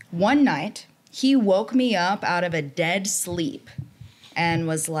one night he woke me up out of a dead sleep and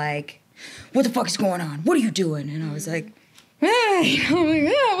was like, what the fuck is going on? What are you doing? And I was like, hey, I'm like,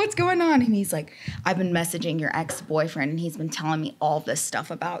 yeah, what's going on? And he's like, I've been messaging your ex-boyfriend and he's been telling me all this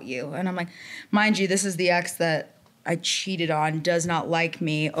stuff about you. And I'm like, mind you, this is the ex that I cheated on, does not like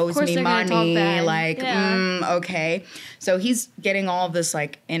me, owes course me they're gonna talk money, bad. like, Yeah. Okay. So he's getting all of this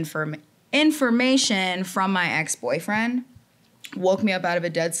like information from my ex-boyfriend, woke me up out of a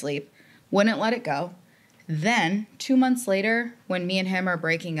dead sleep, wouldn't let it go. Then 2 months later, when me and him are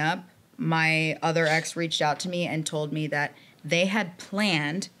breaking up, my other ex reached out to me and told me that they had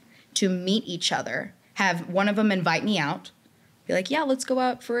planned to meet each other, have one of them invite me out, be like, yeah, let's go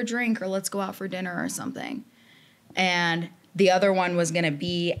out for a drink or let's go out for dinner or something. And the other one was going to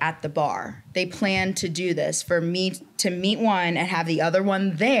be at the bar. They planned to do this for me to meet one and have the other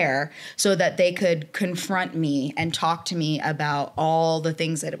one there so that they could confront me and talk to me about all the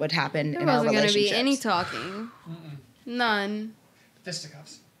things that would happen There in our wasn't going to relationships. be any talking. None.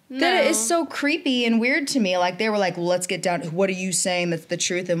 Fisticuffs. No. That is so creepy and weird to me. Like, they were like, well, let's get down. What are you saying that's the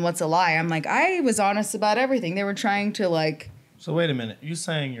truth and what's a lie? I'm like, I was honest about everything. They were trying to, like, So wait a minute. You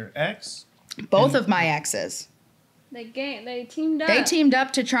saying your ex? both of my exes. They teamed up. They teamed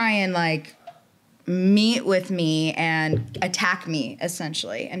up to try and, like, meet with me and attack me,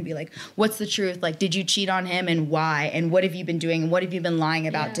 essentially, and be like, what's the truth? Like, did you cheat on him and why? And what have you been doing? And what have you been lying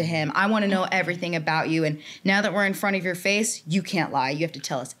about to him? I want to know everything about you. And now that we're in front of your face, you can't lie. You have to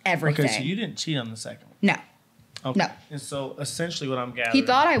tell us everything. Okay, so you didn't cheat on the second one. No. Okay. No. And so essentially what I'm gathering. He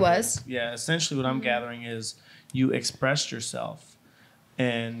thought I was. Yeah, essentially what I'm gathering is you expressed yourself.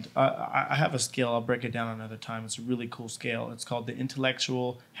 And I have a scale. I'll break it down another time. It's a really cool scale. It's called the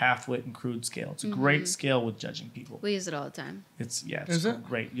intellectual, half-wit, and crude scale. It's a great scale with judging people. We use it all the time. It's Is it?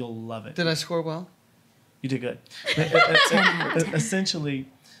 great. You'll love it. Did I score well? You did good. Essentially,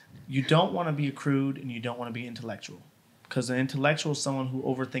 you don't want to be a crude and you don't want to be intellectual. Because an intellectual is someone who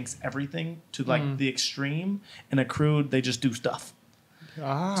overthinks everything to like the extreme, and a crude, they just do stuff.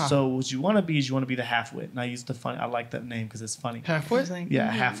 Ah. So what you want to be is you want to be the half-wit. And I use the fun. I like that name because it's funny. Halfwit?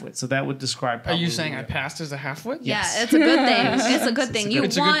 Yeah, half-wit. So that would describe. Are Probably, you saying I passed as a halfwit? Yes. Yeah, it's a good thing. It's a good thing. You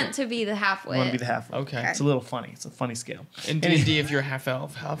it's a good want thing. to be the halfway. You want to be the half-wit. Okay. It's a little funny. It's a funny scale. In D&D, if you're half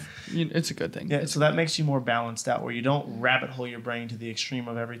elf, it's a good thing. Yeah, so that makes you more balanced out, where you don't rabbit hole your brain to the extreme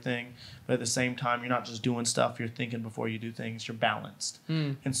of everything, but at the same time, you're not just doing stuff. You're thinking before you do things. You're balanced.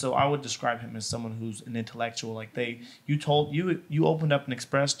 And so I would describe him as someone who's an intellectual. Like you opened up and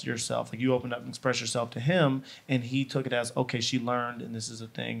expressed yourself. Like you opened up and expressed yourself to him, and he took it as, okay, she learned, and this is a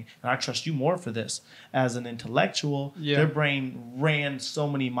thing, and I trust you more for this. As an intellectual, their brain ran so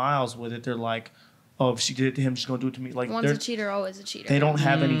many miles with it. They're like, oh, if she did it to him, she's gonna do it to me. Like Once a cheater, always a cheater. they don't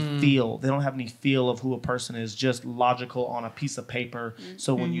have any feel. They don't have any feel of who a person is, just logical on a piece of paper.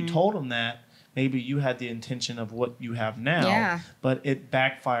 So when you told them that, maybe you had the intention of what you have now, but it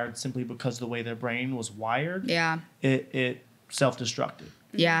backfired simply because of the way their brain was wired. Yeah. It self-destructed.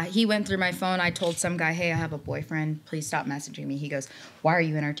 Yeah, he went through my phone. I told some guy, hey, I have a boyfriend. Please stop messaging me. He goes, why are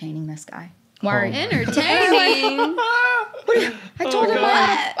you entertaining this guy? Why are you? Entertaining. I told him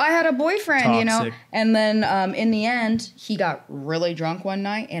I had a boyfriend, you know? Toxic. And then in the end, he got really drunk one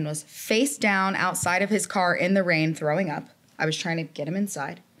night and was face down outside of his car in the rain throwing up. I was trying to get him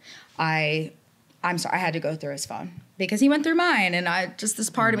inside. I'm sorry, I had to go through his phone because he went through mine. And this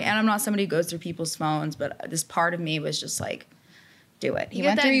part of me, and I'm not somebody who goes through people's phones, but this part of me was just like, do it. He You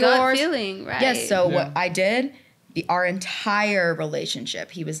went get through that gut yours. feeling, right? Yes, so what I did, our entire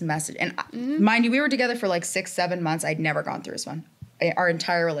relationship, he was messaging. And mind you, we were together for like 6-7 months. I'd never gone through his phone. Our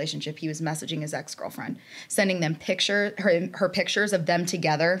entire relationship, he was messaging his ex-girlfriend, sending them her pictures of them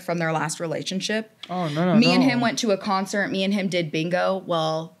together from their last relationship. Oh, no. Me and him went to a concert. Me and him did bingo.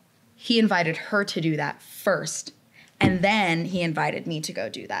 Well, he invited her to do that first. And then he invited me to go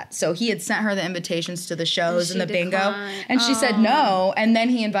do that. So he had sent her the invitations to the shows and the bingo. declined. And she said no. And then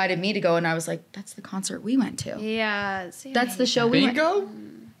he invited me to go. And I was like, that's the concert we went to. Yeah. See, That's the show we went to. Bingo?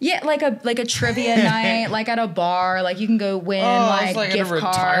 Yeah, like a trivia night, like at a bar, like you can go win it's like gift in a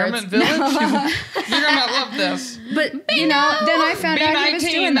retirement village. You're gonna love this. But then I found out he was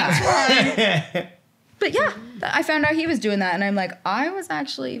doing that. That's right. But yeah, I found out he was doing that, and I'm like, I was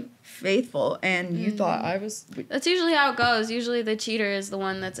actually faithful, and you thought I was. That's usually how it goes. Usually the cheater is the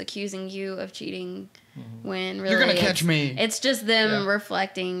one that's accusing you of cheating when really You're gonna catch me. It's just them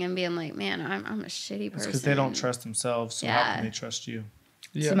reflecting and being like, man, I'm a shitty person. Because they don't trust themselves, so how can they trust you?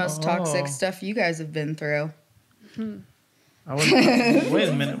 It's the most toxic stuff you guys have been through. I wouldn't, wait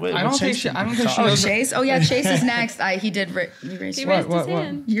a minute. I don't think she Oh, knows. Chase? Oh, yeah, Chase is next. He did raise He your raised his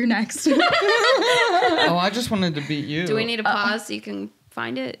hand. You're next. Oh, I just wanted to beat you. Do we need a pause so you can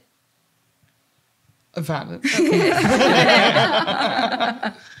find it? I found it.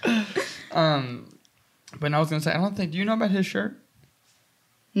 But I was gonna say, do you know about his shirt?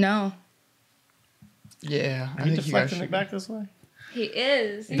 No. Yeah. Are you deflecting it back this way? He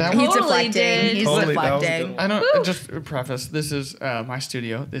is. He That- He's totally deflecting. did. He's Totally, that was a deflecting. good one. I don't just preface. This is my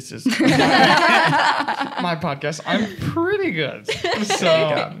studio. This is my podcast. I'm pretty good.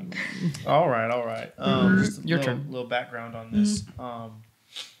 So All right. Just a Your little, turn. little background on this.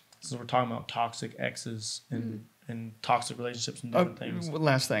 So we're talking about toxic exes and toxic relationships and different things.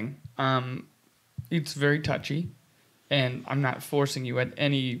 last thing. It's very touchy, and I'm not forcing you at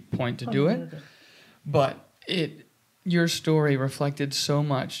any point to do it. But your story reflected so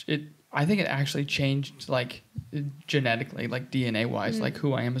much. I think it actually changed like genetically, like DNA wise, like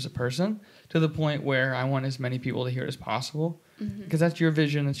who I am as a person, to the point where I want as many people to hear it as possible, because that's your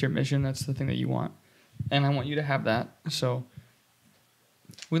vision, that's your mission, that's the thing that you want, and I want you to have that. So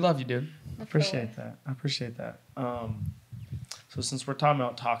we love you, dude. I appreciate that. So since we're talking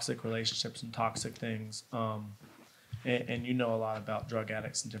about toxic relationships and toxic things, and you know a lot about drug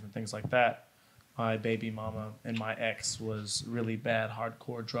addicts and different things like that. My baby mama and my ex was really bad,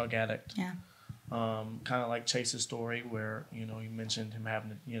 hardcore drug addict. Yeah. Kind of like Chase's story where, you mentioned him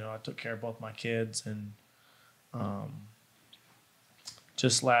having to, I took care of both my kids, and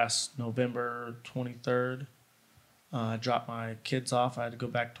just last November 23rd, I dropped my kids off. I had to go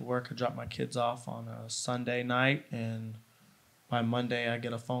back to work. I dropped my kids off on a Sunday night, and by Monday I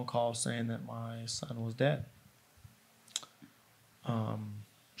get a phone call saying that my son was dead.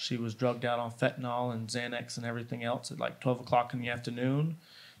 She was drugged out on fentanyl and Xanax and everything else at like 12 o'clock in the afternoon.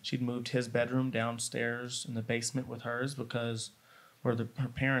 She'd moved his bedroom downstairs in the basement with hers her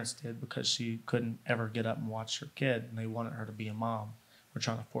parents did, because she couldn't ever get up and watch her kid, and they wanted her to be a mom. We're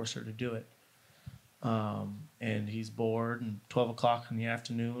trying to force her to do it. And he's bored, and 12 o'clock in the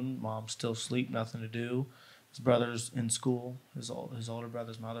afternoon, mom's still asleep, nothing to do. His brother's in school. His older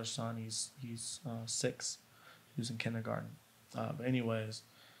brother's my other son. He's 6. He was in kindergarten. But anyways,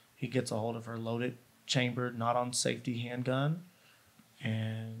 he gets a hold of her loaded, chambered, not on safety handgun,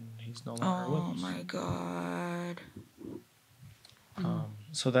 and he's no longer with us. Oh my God.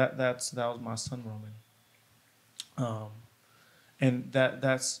 So that was my son, Roman. And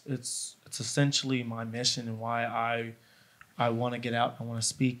it's essentially my mission, and why I want to get out, I want to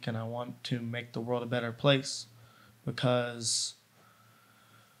speak, and I want to make the world a better place, because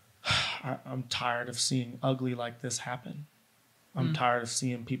I'm tired of seeing ugly like this happen. I'm tired of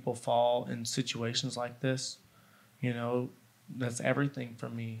seeing people fall in situations like this. That's everything for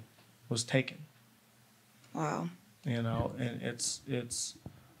me was taken. Wow. And it's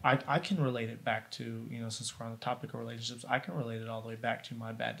I can relate it back to, since we're on the topic of relationships, I can relate it all the way back to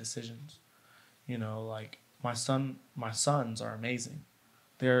my bad decisions. Like my sons are amazing.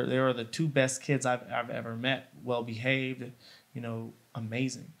 They are the 2 best kids I've ever met, well behaved,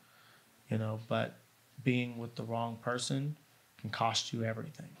 amazing. But being with the wrong person can cost you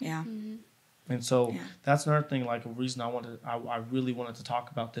everything. Yeah. And so that's another thing, like a reason I really wanted to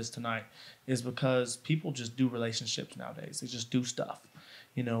talk about this tonight is because people just do relationships nowadays. They just do stuff,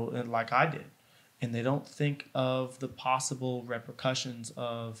 and like I did. And they don't think of the possible repercussions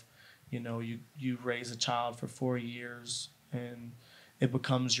of, you raise a child for 4 years and it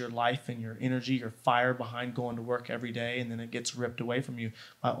becomes your life and your energy, your fire behind going to work every day, and then it gets ripped away from you.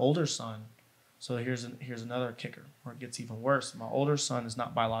 My older son, so here's another kicker where it gets even worse. My older son is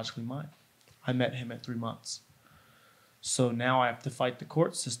not biologically mine. I met him at 3 months. So now I have to fight the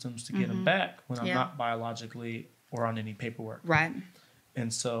court systems to get him back when I'm not biologically or on any paperwork. Right.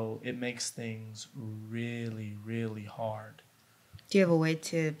 And so it makes things really, really hard. Do you have a way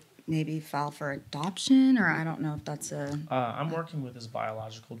to maybe file for adoption, or I don't know if that's a... I'm working with his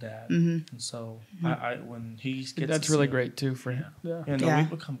biological dad. And so I when he gets... That's really great, too, for him. Yeah. Yeah. We've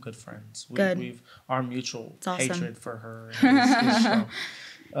become good friends. Good. Our mutual hatred for her is strong.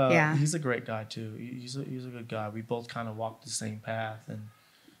 Yeah. He's a great guy too. He's a good guy. We both kind of walked the same path, and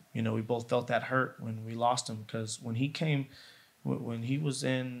You know, we both felt that hurt when we lost him, because when he came, when he was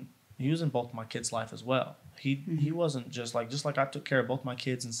in both my kids' life as well. He wasn't just like I took care of both my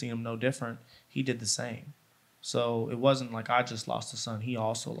kids and seen them no different. He did the same. So it wasn't like I just lost a son. He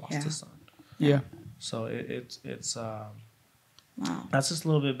also lost a son. Yeah. So it's Wow. that's just a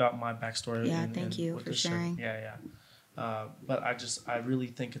little bit about my backstory. Yeah, thank you for sharing. Yeah. But I really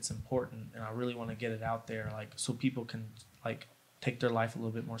think it's important, and I really want to get it out there, like, so people can like take their life a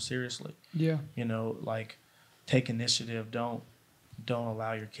little bit more seriously. Yeah. You know, like, take initiative. Don't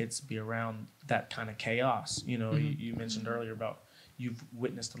allow your kids to be around that kind of chaos. You know, you mentioned earlier about you've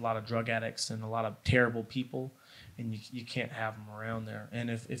witnessed a lot of drug addicts and a lot of terrible people, and you can't have them around there. And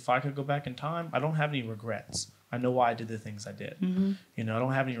if I could go back in time, I don't have any regrets. I know why I did the things I did. You know, I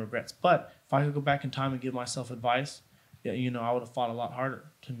don't have any regrets. But if I could go back in time and give myself advice, you know, I would have fought a lot harder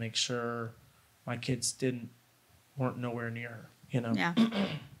to make sure my kids weren't nowhere near her. You know. Yeah.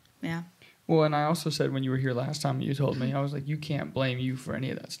 Yeah. Well, and I also said when you were here last time, you told me, I was like, you can't blame you for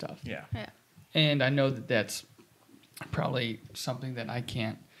any of that stuff. Yeah. And I know that that's probably something that I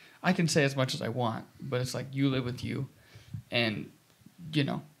can say as much as I want, but it's like, you live with you. And, you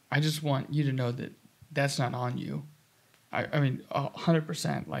know, I just want you to know that that's not on you. I mean,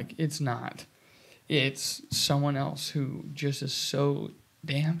 100%. Like, it's not. It's someone else who just is so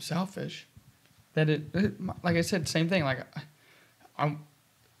damn selfish that like I said, same thing. Like,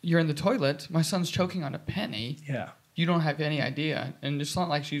 you're in the toilet, my son's choking on a penny. Yeah. You don't have any idea. And it's not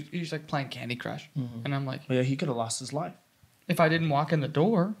like he's like playing Candy Crush. And I'm like, Well, yeah, he could have lost his life. if I didn't walk in the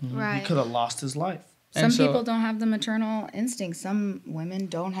door. Right. He could have lost his life, Some people don't have the maternal instinct. Some women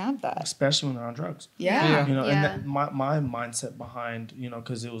don't have that. especially when they're on drugs. Yeah. You know, Yeah. and that, my mindset behind, you know,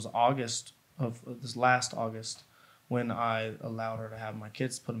 because it was August of this last August when I allowed her to have my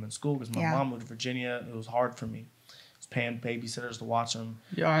kids, put them in school, because my mom moved to Virginia. It was hard for me. I was paying babysitters to watch them.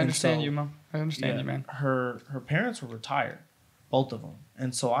 Yeah, I understand so, you, Mom. I understand you, man. Her parents were retired, both of them,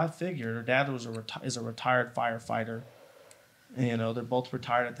 and so I figured her dad was is a retired firefighter. And, you know, they're both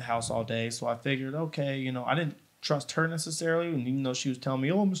retired at the house all day. So I figured, okay, you know, I didn't trust her necessarily, and even though she was telling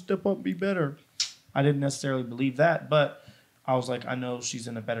me, "Oh, I'm gonna step up and be better," I didn't necessarily believe that. But I was like, I know she's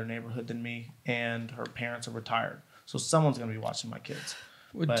in a better neighborhood than me, and her parents are retired, so someone's gonna be watching my kids.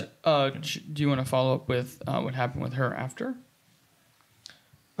 Do you want to follow up with what happened with her after?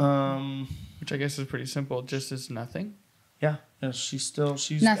 Which I guess is pretty simple. Just as nothing. Yeah, she's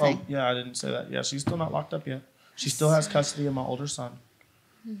Nothing. Oh, yeah, I didn't say that. Yeah, she's still not locked up yet. She still has custody of my older son.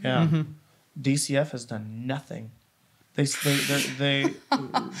 Yeah, DCF has done nothing. They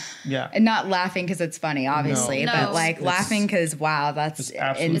yeah. And not laughing because it's funny, obviously, No. but No. like laughing because, wow, that's It's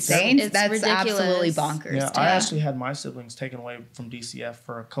absolutely insane. terrible. It's That's ridiculous. absolutely bonkers. Yeah, too. I actually had my siblings taken away from DCF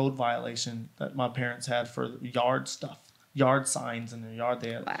for a code violation that my parents had for yard stuff, yard signs in their yard.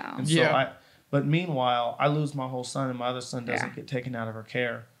 They had. Wow. And so Yeah. but meanwhile, I lose my whole son, and my other son doesn't get taken out of her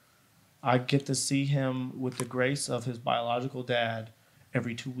care. I get to see him with the grace of his biological dad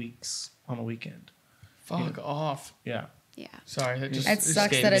every 2 weeks on a weekend. Fuck off. Yeah. Yeah. Sorry, that just It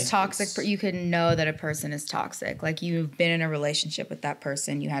sucks escaped that a me. toxic. You can know that a person is toxic. Like, you've been in a relationship with that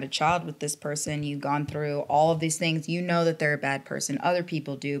person. You had a child with this person. You've gone through all of these things. You know that they're a bad person. Other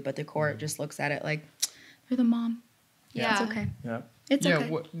people do, but the court just looks at it like, they're the mom. Yeah. It's okay. Yeah. It's Yeah,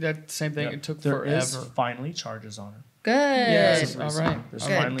 okay. that same thing. Yeah. It took There forever. is finally charges on her. Good. Yes. All right.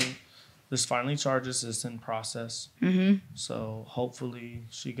 There's finally charges. It's in process. Mm-hmm. So hopefully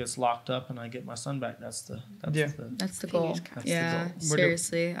she gets locked up and I get my son back. That's the That's the goal. That's the Yeah. goal.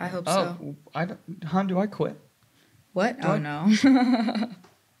 Seriously, I hope so. Oh, I don't. Hon, do I quit? What? Do Oh I- no.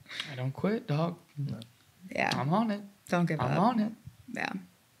 I don't quit, dog. Yeah. I'm on it. Don't give I'm up. on it. Yeah.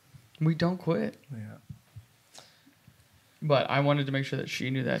 We don't quit. Yeah. But I wanted to make sure that she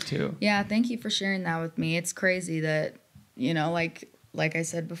knew that too. Yeah. Thank you for sharing that with me. It's crazy that, you know, like I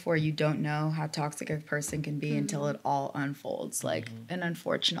said before, you don't know how toxic a person can be until it all unfolds. Like, and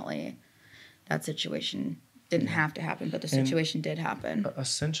unfortunately, that situation didn't have to happen, but the situation did happen.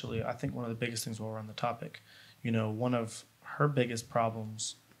 Essentially, I think one of the biggest things while we're on the topic, you know, one of her biggest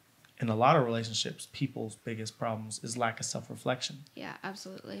problems in a lot of relationships, people's biggest problems is lack of self-reflection. Yeah,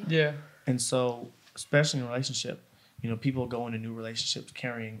 absolutely. Yeah. And so, especially in a relationship, you know, people go into new relationships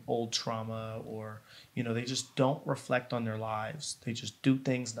carrying old trauma, or, you know, they just don't reflect on their lives. They just do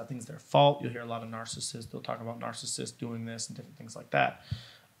things, nothing's their fault. You'll hear a lot of narcissists, they'll talk about narcissists doing this and different things like that.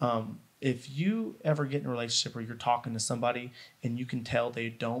 If you ever get in a relationship where you're talking to somebody and you can tell they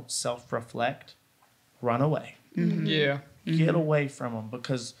don't self-reflect, run away. Mm-hmm. Yeah. Get away from them,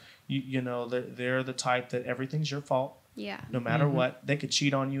 because you know they're the type that everything's your fault. Yeah. No matter what, they could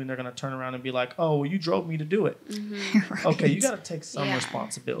cheat on you and they're going to turn around and be like, oh, well, you drove me to do it. Right. Okay, you got to take some Yeah.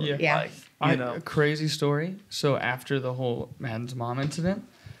 responsibility. Yeah. Like, you know. A crazy story. So after the whole Madden's mom incident,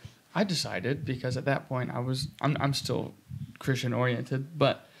 I decided, because at that point I'm still Christian oriented,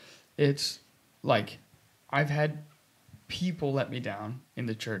 but it's like I've had people let me down in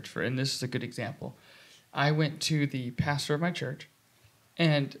the church and this is a good example. I went to the pastor of my church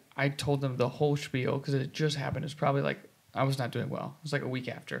and I told them the whole spiel because it just happened. It's probably like I was not doing well. It was like a week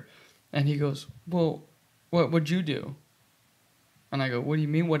after. And he goes, well, what would you do? And I go, what do you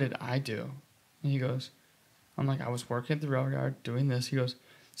mean, what did I do? And he goes, I'm like, I was working at the rail yard doing this. He goes,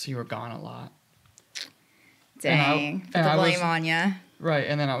 so you were gone a lot. Dang. Put the blame on you. Right.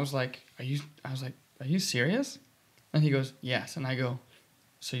 And then I was like, are you serious? And he goes, yes. And I go,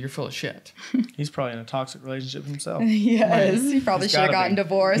 so you're full of shit. He's probably in a toxic relationship himself. Yes. He probably He's should have gotta gotten be.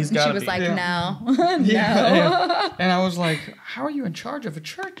 divorced. He's And she gotta was be. like, Yeah. no. No. Yeah. And I was like, how are you in charge of a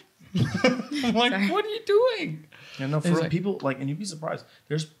church? I'm like, Sorry. what are you doing? You know, for He's real, like- people like, and you'd be surprised.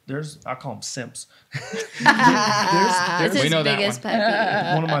 There's I call them simps. That's there's We his know that biggest one. pet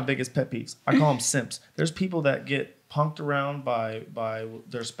peeve. one of my biggest pet peeves. I call them simps. There's people that get punked around by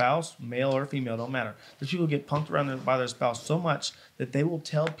their spouse, male or female, don't matter. There's people who get punked around by their spouse so much that they will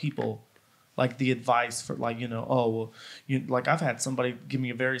tell people like the advice for like, you know, oh, well, you like I've had somebody give me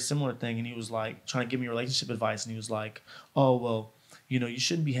a very similar thing and he was like trying to give me relationship advice and he was like, oh, well, you know, you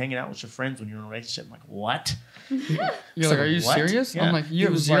shouldn't be hanging out with your friends when you're in a relationship. I'm like, what? You're like, are you what? serious? Yeah. I'm like, He you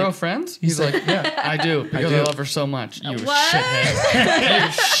have was zero like- friends? he's He's like, yeah. I do, because I do. love her so much. You What? shithead. You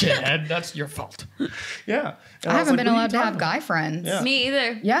shithead. That's your fault. Yeah. And I was haven't like, been what are you allowed to have talking guy friends. Yeah. Me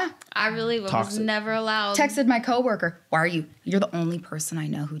either. Yeah. I really was Toxic. never allowed. Texted my coworker. Why are you? You're the only person I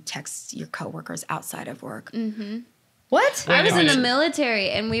know who texts your coworkers outside of work. Mm-hmm. What? Wait I was a in the minute.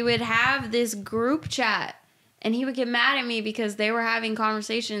 military and we would have this group chat and he would get mad at me because they were having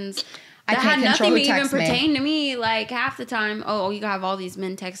conversations I that can't had control nothing who to even texts me. pertain to me. Like half the time, oh, you have all these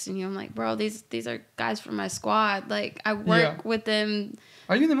men texting you. I'm like, bro, these are guys from my squad. Like I work Yeah. with them.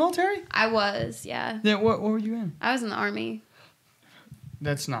 Are you in the military? I was, yeah. Yeah, what were you in? I was in the army.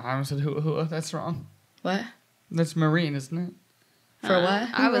 That's not. I almost said who. That's wrong. What? That's Marine, isn't it? For what?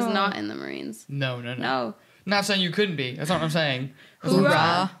 I was Hoorah. not in the Marines. No. No. Not saying you couldn't be. That's not what I'm saying. That's Hoorah. what I'm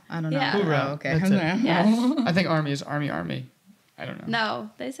saying. Hoorah. I don't know. Yeah. Hoorah. Oh, okay. That's it. Yeah. I think Army is Army. I don't know. No,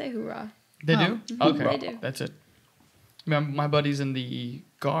 they say hoorah. They Oh. do? Okay. They do. That's it. My buddy's in the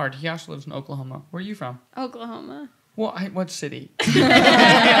Guard. He actually lives in Oklahoma. Where are you from? Oklahoma. Well, what city?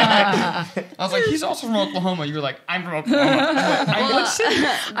 I was like, he's also from Oklahoma. You were like, I'm from Oklahoma. I'm like, what city?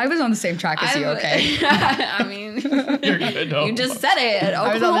 I was on the same track as you, okay? I mean, You're good. you just said it.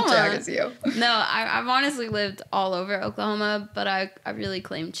 I was on the track Oklahoma. as you. No, I've honestly lived all over Oklahoma, but I really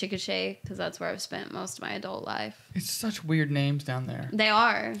claim Chickasha because that's where I've spent most of my adult life. It's such weird names down there. They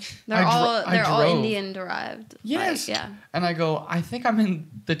are. I They're all drove. Indian derived. Yes. Like, yeah. And I go, I think I'm in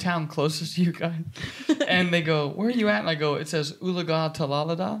the town closest to you guys. And they go, where are you at? And I go, it says Ulaga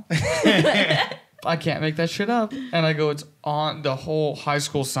Talalada. I can't make that shit up. And I go, it's on the whole high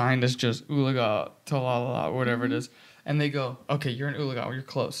school sign that's just Ulaga Talalada or whatever it is. And they go, okay, you're in Ulaga. You're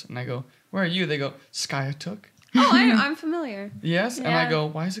close. And I go, where are you? They go, Skiatook. Oh, I'm familiar. Yes. And I Yeah. go,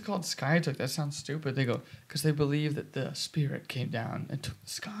 why is it called Skiatook? That sounds stupid. They go, because they believe that the spirit came down and took the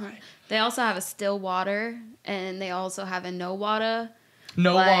sky. They also have a still water, and they also have a no water.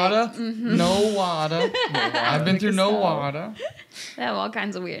 No Like, water. No water. I've been through no water. They have all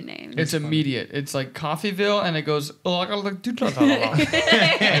kinds of weird names. It's immediate. It's like Coffeeville, and it goes.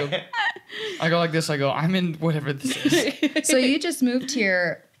 I go like this. I go. I'm in whatever this is. So you just moved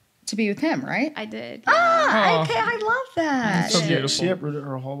here to be with him, right? I did. Oh. Okay, I love that. So Yeah. beautiful. She uprooted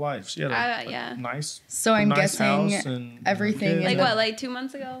her whole life. She had a Yeah. nice, So I'm nice guessing house and everything kids. in Like the- what? Like 2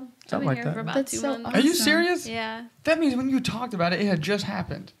 months ago. Something I've like been here that. for about That's 2 so months. Are you Awesome. serious? Yeah. That means when you talked about it, it had just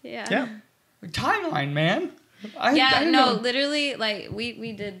happened. Yeah. Yeah. Like, timeline, man. I Yeah, didn't no, know. literally, like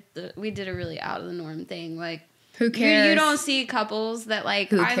we did a really out of the norm thing. Like Who cares? you don't see couples that like.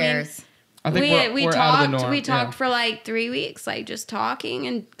 Who I cares? Mean, I think we we're talked. out of the norm. We talked Yeah. for like 3 weeks, like just talking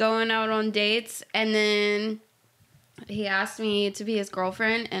and going out on dates, and then he asked me to be his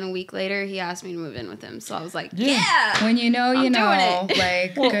girlfriend, and a week later he asked me to move in with him. So I was like, Yeah. yeah. When you know, you I'm doing know. it.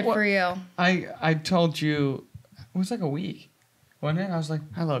 Like, Well, good well- for you. I told you, it was like a week, wasn't it? I was like,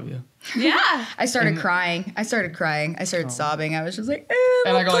 I love you. Yeah. I started And- crying. I started sobbing. I was just like,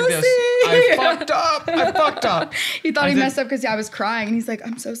 And I go like this. I fucked up. I fucked up. He thought I he did- messed up because I was crying, and he's like,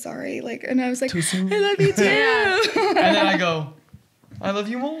 "I'm so sorry." Like, and I was like, Too soon? "I love you too." Yeah. And then I go, I love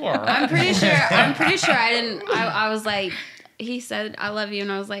you more. I'm pretty sure I didn't. I was like, he said, I love you.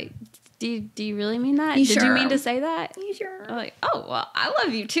 And I was like, do you really mean that? You Did you sure? mean to say that? You sure? I'm like, oh, well, I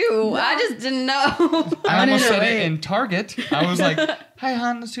love you too. I just didn't know. I almost said wait. it in Target. I was like, "Hi,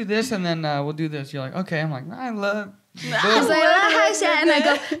 hon, let's do this, and then we'll do this." You're like, "Okay." I'm like, "I love." I was like, hi, Shat. And I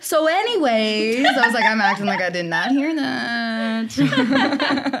go, so anyways. I was like, I'm acting like I did not hear that.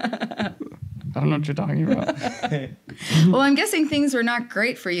 I don't know what you're talking about. Well, I'm guessing things were not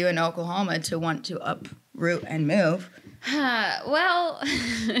great for you in Oklahoma to want to uproot and move. Well,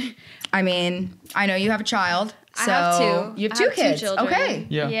 I mean, I know you have a child. So I have two. You have I two kids. children. Okay.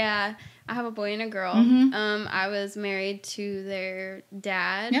 Yeah. Yeah. I have a boy and a girl. Mhm. I was married to their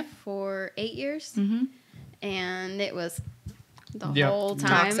dad Yep. for 8 years. Mm-hmm. And it was the Yep. whole time.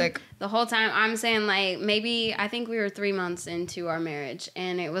 Toxic. The whole time. I'm saying, like, maybe, I think we were 3 months into our marriage,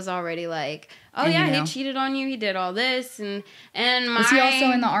 and it was already like, oh, And yeah, you know. he cheated on you, he did all this, and my... Was he also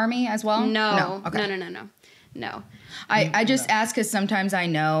in the Army as well? No. Okay. No. I just ask because sometimes I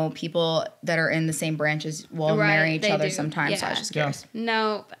know people that are in the same branches will Right, marry each they other do. sometimes. So I was Yeah. just curious.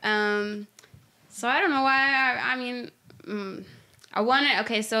 No. So I don't know why. I wanted...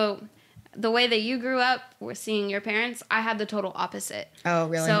 Okay, so... The way that you grew up, we're seeing your parents, I had the total opposite. Oh,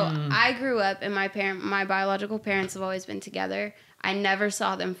 really? So I grew up and my biological parents have always been together. I never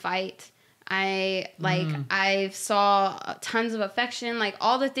saw them fight. I saw tons of affection, like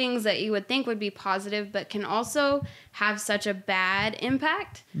all the things that you would think would be positive, but can also have such a bad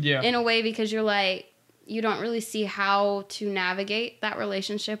impact Yeah. in a way because you're like, you don't really see how to navigate that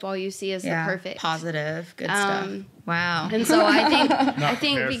relationship. All you see is the perfect. Positive. Good stuff. Wow. And so I think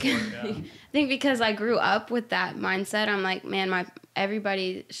prepared I think because I grew up with that mindset, I'm like, man,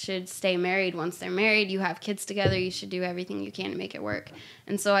 everybody should stay married once they're married. You have kids together, you should do everything you can to make it work.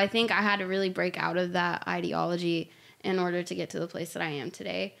 And so I think I had to really break out of that ideology in order to get to the place that I am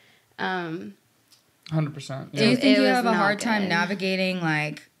today. 100%. Do you Yeah. think It you was have a not hard time good. navigating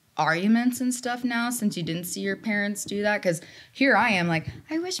like arguments and stuff now since you didn't see your parents do that? Because here I am like,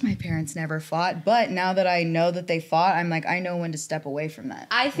 I wish my parents never fought, but now that I know that they fought, I'm like, I know when to step away from that.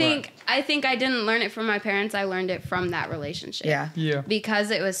 I think I didn't learn it from my parents. I learned it from that relationship. Yeah. Yeah. Because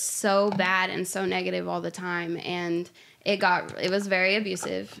it was so bad and so negative all the time, and it was very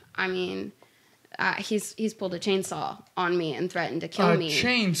abusive. I mean, he's pulled a chainsaw on me and threatened to kill me.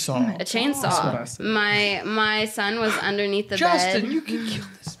 Chainsaw. A chainsaw. That's what I said. My son was underneath the Justin, bed. you can kill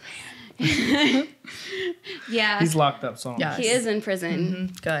this man. Yeah. He's locked up somewhere. Yeah. He is in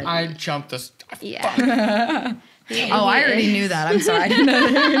prison. Good. I jumped this. Yeah. Oh, I already knew that. I'm sorry. I didn't know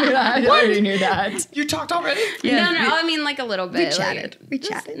that you knew that. I already knew that. You talked already? Yeah, No, I mean like a little bit. We chatted. Like, We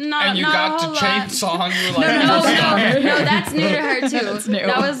just chatted. Not, And you not got a to whole lot. chainsaw and you were like, No, stop. that's new to her too. That's new.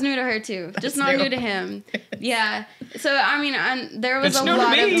 That was new to her too. Just not new. new to him. Yeah. So I mean, there was It's a new to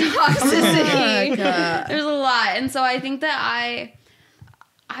lot of me. toxicity. God. There's a lot, and so I think that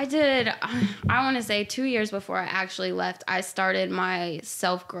I did. I want to say 2 years before I actually left, I started my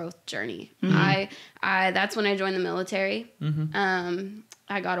self-growth journey. I that's when I joined the military.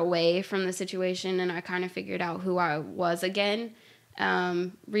 I got away from the situation and I kind of figured out who I was again,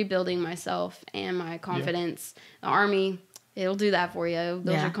 rebuilding myself and my confidence. The Army, it'll do that for you. It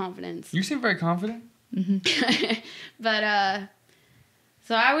builds Yeah. your confidence. You seem very confident. But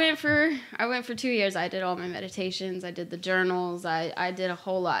so I went for 2 years. I did all my meditations. I did the journals. I did a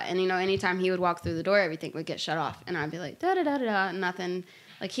whole lot. And, you know, anytime he would walk through the door, everything would get shut off. And I'd be like, da-da-da-da-da, and nothing.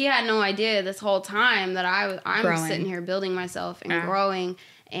 Like, he had no idea this whole time that I'm Growing. sitting here building myself and Yeah. growing.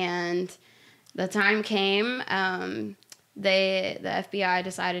 And the time came, the FBI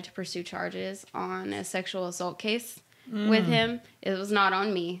decided to pursue charges on a sexual assault case with him. It was not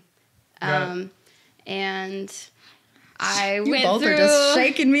on me. Got it. And I You went both through are just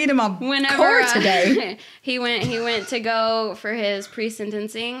shaking me to my core today. he went to go for his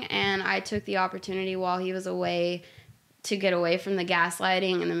pre-sentencing, and I took the opportunity while he was away to get away from the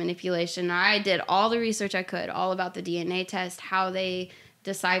gaslighting and the manipulation. I did all the research I could, all about the DNA test, how they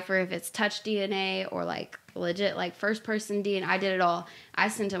decipher if it's touch DNA or like legit like first person DNA. I did it all. I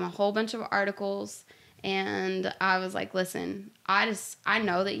sent him a whole bunch of articles, and I was like, listen, I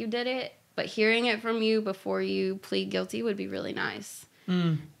know that you did it, but hearing it from you before you plead guilty would be really nice.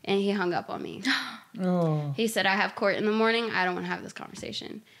 And he hung up on me. Oh. He said, I have court in the morning. I don't want to have this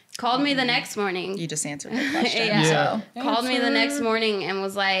conversation. Called me the next morning. You just answered the question. Yeah. So. Called me the next morning and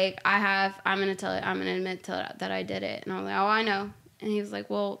was like, I'm going to admit that I did it. And I was like, oh, I know. And he was like,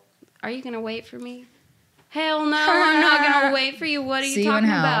 well, are you going to wait for me? Hell no, I'm not going to wait for you. What are you See you in talking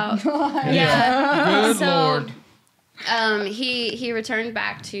hell. about? Yeah. Good So, Lord. he returned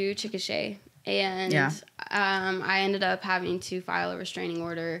back to Chickasha, and Yeah. I ended up having to file a restraining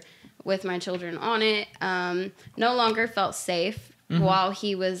order with my children on it. No longer felt safe while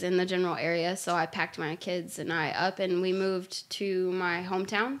he was in the general area. So I packed my kids and I up and we moved to my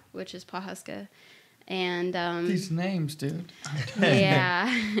hometown, which is Pawhuska. And these names, dude.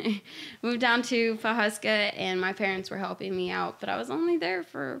 yeah, moved down to Pawhuska, and my parents were helping me out, but I was only there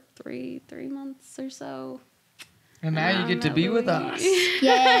for three months or so. And now you get to be with us.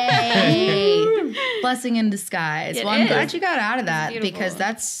 Yay! Blessing in disguise. It Well, I'm glad is. you got out of It's that beautiful. because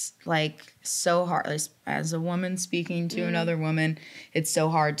that's like so hard. As a woman speaking to another woman, it's so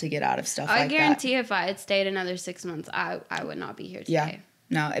hard to get out of stuff I like guarantee if I had stayed another 6 months, I would not be here that. Yeah. today.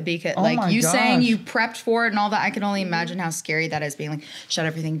 No, because Oh my like you saying gosh. you prepped for it and all that, I can only imagine how scary that is. Being like, shut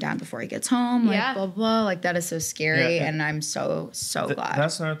everything down before he gets home, like Yeah. blah blah. Like that is so scary, Yeah. and I'm so glad.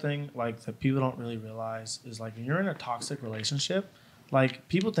 That's another thing, like, that people don't really realize is, like, when you're in a toxic relationship, like,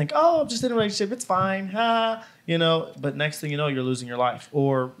 people think, oh, I'm just in a relationship, it's fine, you know, but next thing you know, you're losing your life.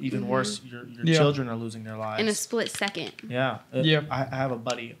 Or even worse, your Yeah. children are losing their lives. In a split second. Yeah. Yeah. I have a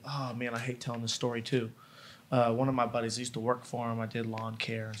buddy. Oh, man, I hate telling this story, too. One of my buddies, I used to work for him. I did lawn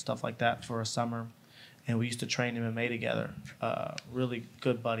care and stuff like that for a summer. And we used to train MMA together. Really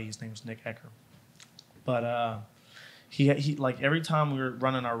good buddy. His name was Nick Ecker. But he like every time we were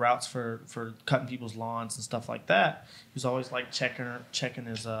running our routes for cutting people's lawns and stuff like that, he was always like checking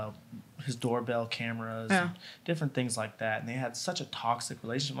his doorbell cameras and different things like that. And they had such a toxic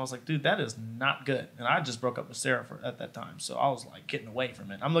relationship. I was like, dude, that is not good. And I just broke up with Sarah at that time, so I was like getting away from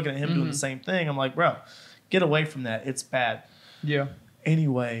it. I'm looking at him doing the same thing. I'm like, bro, get away from that. It's bad. Yeah.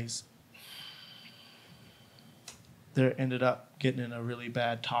 Anyways, they ended up getting in a really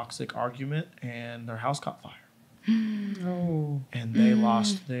bad toxic argument, and their house caught fire. Oh. And they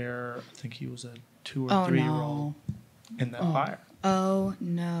lost their, I think he was a 2 or 3 year old in that fire. Oh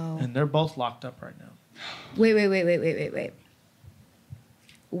no! And they're both locked up right now. Wait.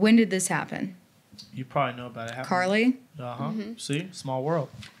 When did this happen? You probably know about it. Carly? See? Small world.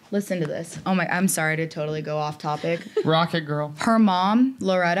 Listen to this. Oh my, I'm sorry to totally go off topic. Rocket girl. Her mom,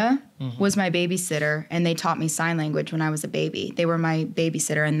 Loretta, was my babysitter, and they taught me sign language when I was a baby. They were my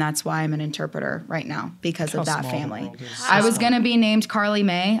babysitter, and that's why I'm an interpreter right now, because of that small the family. world is. I was going to be named Carly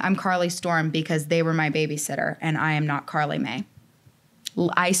May. I'm Carly Storm because they were my babysitter, and I am not Carly May.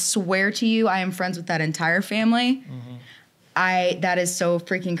 I swear to you, I am friends with that entire family. That is so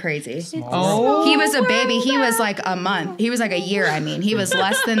freaking crazy. Oh. He was a baby. He was like a month. He was like a year, I mean. He was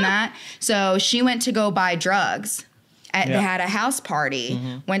less than that. So she went to go buy drugs. They had a house party,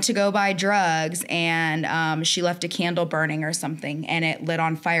 went to go buy drugs, and she left a candle burning or something, and it lit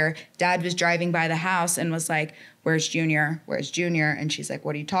on fire. Dad was driving by the house and was like, where's Junior? Where's Junior? And she's like,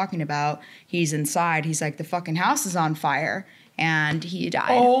 what are you talking about? He's inside. He's like, the fucking house is on fire. And he died.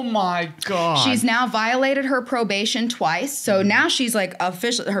 Oh my God. She's now violated her probation twice. So now she's like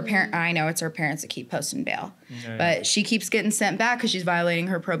officially her parent. I know it's her parents that keep posting bail, but she keeps getting sent back because she's violating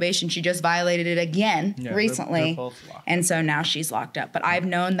her probation. She just violated it again recently, they're both locked. and so now she's locked up. But I've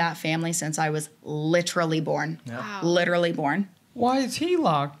known that family since I was literally born. Wow. Literally born. Why is he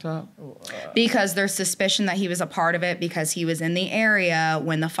locked up? Because there's suspicion that he was a part of it because he was in the area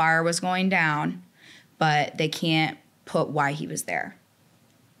when the fire was going down, but they can't put why he was there.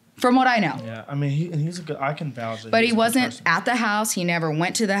 From what I know. Yeah, I mean, he's a good, I can vouch that But he's he a good wasn't person. at the house. He never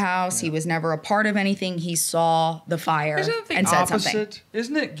went to the house. He was never a part of anything. He saw the fire Isn't it the and said opposite? something.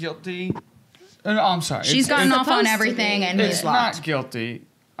 Isn't it guilty? No, I'm sorry. She's gotten off on supposed to everything be. and It's he's locked. not guilty.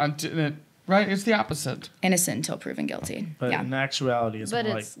 Right? It's the opposite. Innocent until proven guilty. But yeah. in actuality, it's But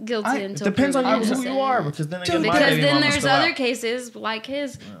like, it's guilty it until it depends on proven who innocent. you are, because then again, my Because baby then mama's there's still other out. cases like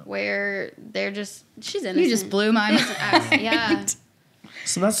his where they're just she's innocent. You just blew my mind. Yeah.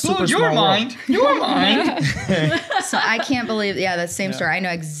 So that's Blow super your small mind. Your mind. So I can't believe, that same story. I know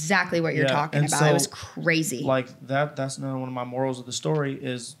exactly what you're Yeah, talking and about. so, It was crazy. Like that's another one of my morals of the story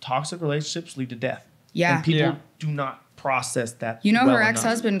is toxic relationships lead to death. Yeah. And people Yeah. do not process that. You know, well her enough.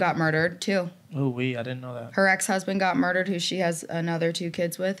 ex-husband got murdered too. Oh, I didn't know that. Her ex-husband got murdered, who she has another 2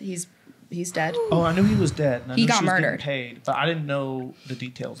 kids with. He's dead. Oh, I knew he was dead. And I He knew got she was getting murdered. Paid, but I didn't know the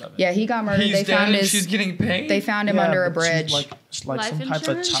details of it. Yeah, he got murdered. He's They dead found and she's his. getting paid. They found him Yeah, under a but she's bridge. like Life some type of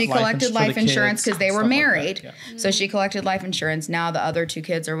insurance? She collected life insurance because they were married. Yeah. So she collected life insurance. Now the other 2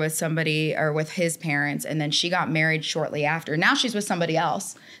 kids are with somebody or with his parents. And then she got married shortly after. Now she's with somebody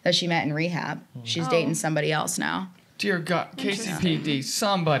else that she met in rehab. She's dating somebody else now. Dear God, KCPD,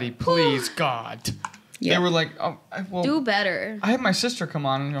 somebody, please, God. Yeah. They were like, Do better. I had my sister come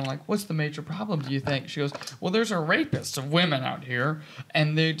on and they're like, what's the major problem, do you think? She goes, well, there's a rapist of women out here,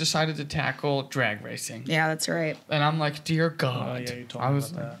 and they decided to tackle drag racing. Yeah, that's right. And I'm like, dear God. yeah, you told I me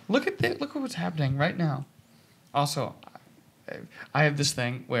was about like, that. look at that. Look at what's happening right now. Also, I have this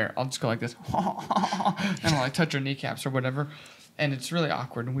thing where I'll just go like this, and I'll like touch her kneecaps or whatever. and it's really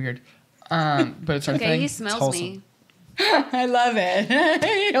awkward and weird. But it's our Okay, thing. he smells me. I love it.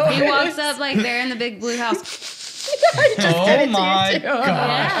 He walks up like they're in the big blue house. Oh my god!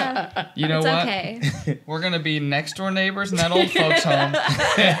 Yeah, You know it's what? okay. We're gonna be next door neighbors in that old folks home.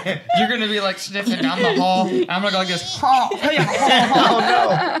 You're gonna be like sniffing down the hall. I'm gonna go like this. Oh no!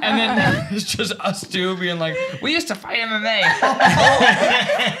 And then it's just us two being like, we used to fight MMA.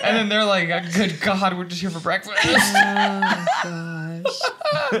 And then they're like, good God, we're just here for breakfast. Oh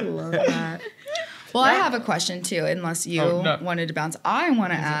gosh, love that. Well, I have a question too. Unless you wanted to bounce, I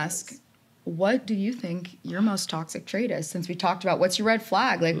want to ask. What do you think your most toxic trait is? Since we talked about what's your red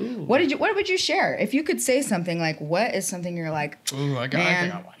flag, like what would you share? If you could say something like, what is something you're like, Ooh, I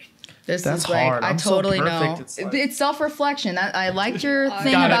got one. This That's is like hard. I I'm so totally perfect. know. It's It's self-reflection. I liked your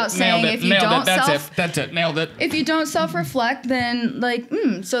thing Got about it. saying Nailed it. if you Nailed don't it. That's it. Nailed it. if you don't self-reflect, then like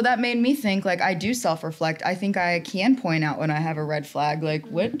so that made me think like I do self-reflect. I think I can point out when I have a red flag. Like,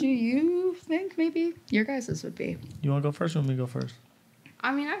 what do you think maybe your guys's would be? You want to go first or want me to go first?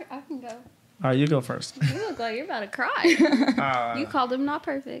 I mean, I can go. All right, you go first. You look like you're about to cry. You called him not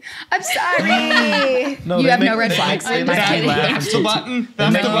perfect. I'm sorry. No, you they have make- no red they flags. make- they I'm make kidding. me laugh That's the until- button. They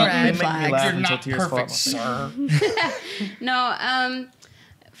That's make the me- button. they make me laugh You're until not tears fall out perfect, my face. sir. No,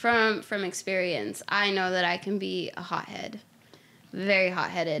 from experience, I know that I can be a hothead, very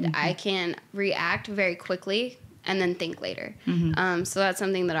hot-headed. I can react very quickly and then think later. So that's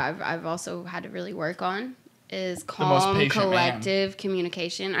something that I've also had to really work on. Is calm, patient collective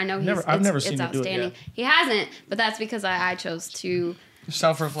communication. I know I've never it's seen you do it outstanding. yet. He hasn't, but that's because I chose to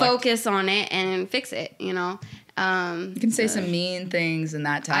Self-reflect. focus on it and fix it. You know, You can say some mean things in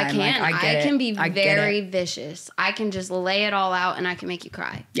that time. I can. Like, I get it. can be I get very it. vicious. I can just lay it all out, and I can make you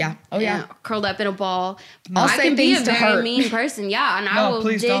cry. Yeah. Oh yeah. Curled up in a ball. I'll I say can be a things to very hurt. mean person. Yeah, and I No, will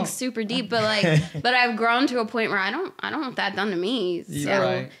please dig don't. super deep. But but I've grown to a point where I don't want that done to me. So Yeah,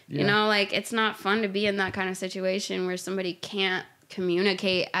 right. you Yeah. know, like it's not fun to be in that kind of situation where somebody can't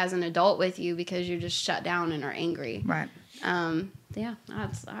communicate as an adult with you because you're just shut down and are angry. Right. Yeah, I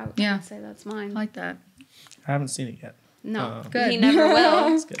Yeah. would say that's mine. I like that. I haven't seen it yet. No, Good. he never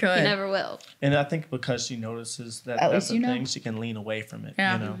will. Good. He never will. And I think because she notices that At that's least you a know. thing, she can lean away from it.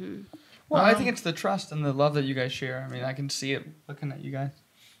 Yeah. You know? Well, I think it's the trust and the love that you guys share. I mean, I can see it looking at you guys.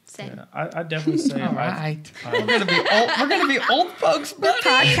 Same. Yeah, I definitely say All I've- right. We're gonna be old. We're gonna be old folks, buddy.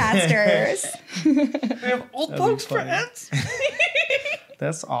 Podcasters. We have old That'd be folks funny. friends.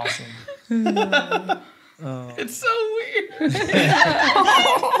 That's awesome. It's so weird.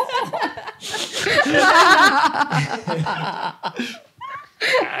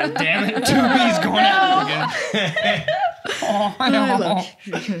 God damn it! Two B's going out again.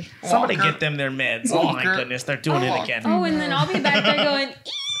 Somebody get them their meds. Oh my Walker. goodness, they're doing it again. Oh, and then I'll be back there going.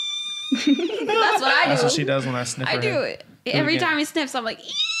 That's what I do. That's what she does when I sniff I her do head. it every again. time he sniffs. I'm like,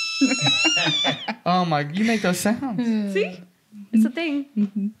 Oh my! You make those sounds. see, it's a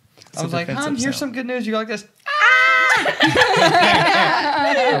thing. I was like, defensive "Hon, here's sound. some good news." You go like this.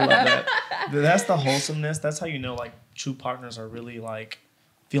 I love that. That's the wholesomeness. That's how you know like true partners are really like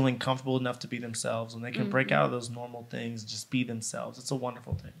feeling comfortable enough to be themselves when they can break out of those normal things and just be themselves. It's a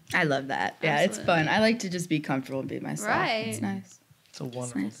wonderful thing. I love that. Yeah, it's Absolutely. fun. I like to just be comfortable and be myself. Right. It's nice. It's a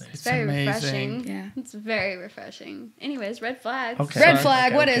wonderful nice. thing. It's very amazing. refreshing. Yeah. It's very refreshing. Anyways, red flags. Okay. Red Sorry.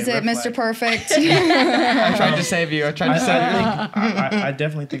 flag. Okay, What okay, is it, red Mr. flag. Perfect? I tried to save you. I tried to save you. I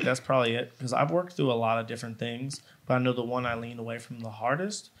definitely think that's probably it because I've worked through a lot of different things, but I know the one I lean away from the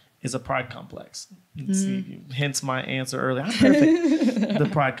hardest is a pride complex. Hence my answer earlier. I'm perfect. The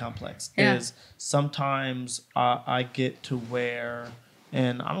pride complex Yeah. is sometimes I get to where,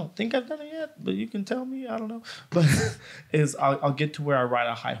 and I don't think I've done it yet, but you can tell me. I don't know. But is I'll get to where I ride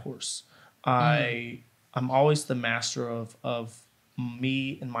a high horse. I'm always the master of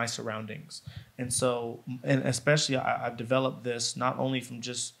me and my surroundings. And so, and especially I've developed this not only from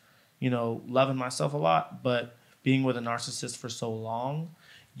just, loving myself a lot, but being with a narcissist for so long,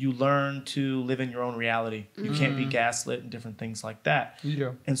 you learn to live in your own reality. You can't be gaslit and different things like that. You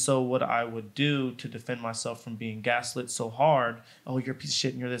do. And so what I would do to defend myself from being gaslit so hard, oh, you're a piece of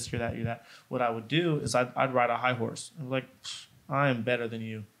shit and you're this, you're that, you're that. What I would do is I'd ride a high horse. I'm like, I am better than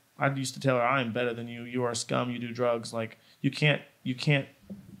you. I used to tell her, I am better than you. You are a scum. You do drugs. Like you can't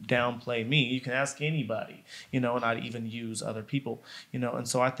downplay me. You can ask anybody, and I'd even use other people, And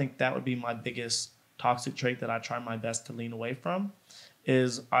so I think that would be my biggest toxic trait that I try my best to lean away from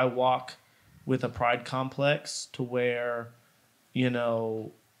is I walk with a pride complex to where,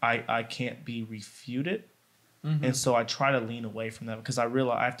 I can't be refuted. Mm-hmm. And so I try to lean away from that because I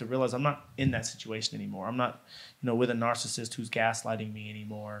have to realize I'm not in that situation anymore. I'm not, with a narcissist who's gaslighting me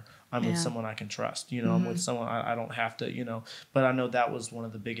anymore. I'm with someone I can trust. I'm with someone I don't have to. But I know that was one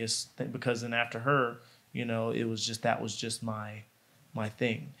of the biggest things because then after her, it was just my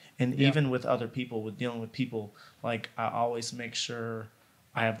thing. And even with other people, with dealing with people, like I always make sure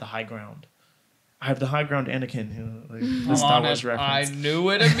I have the high ground. I have the high ground, Anakin. The Star Wars reference. I knew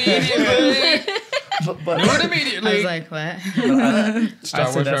it immediately. but knew it immediately. I was like, what?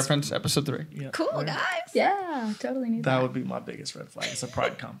 Star Wars reference, episode 3. Yeah, Cool, guys. Yeah, totally knew that. That would be my biggest red flag. It's a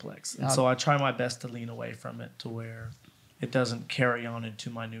pride complex. And so I try my best to lean away from it to where it doesn't carry on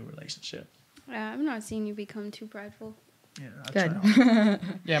into my new relationship. Yeah, I've not seen you become too prideful. Yeah, I Good. try.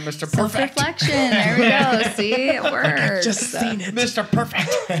 Yeah, Mr. Perfect. Self-reflection. There we go. See, it works. Just seen it. Mr. Perfect.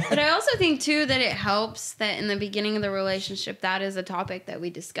 But I also think, too, that it helps that in the beginning of the relationship, that is a topic that we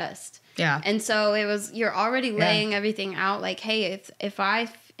discussed. Yeah. And so you're already laying everything out like, hey, if I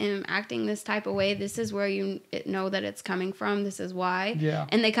am acting this type of way, this is where you know that it's coming from. This is why. Yeah.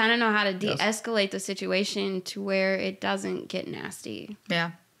 And they kind of know how to de-escalate the situation to where it doesn't get nasty.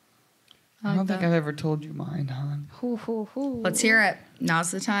 Yeah. I don't think I've ever told you mine, hon. Let's hear it.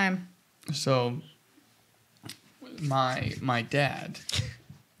 Now's the time. So, my dad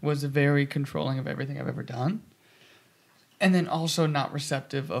was very controlling of everything I've ever done. And then also not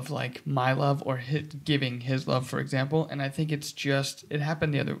receptive of, like, my love or giving his love, for example. And I think it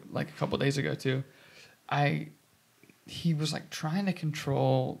happened a couple days ago, too. He was, like, trying to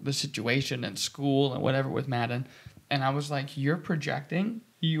control the situation in school and whatever with Madden. And I was like, you're projecting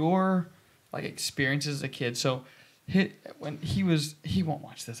your, like, experiences as a kid. So when he won't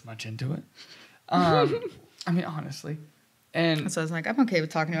watch this much into it. I mean, honestly. And So I was like, I'm okay with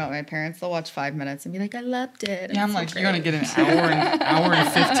talking about my parents. They'll watch 5 minutes and be like, I loved it. yeah, I'm like, you're going to get an hour and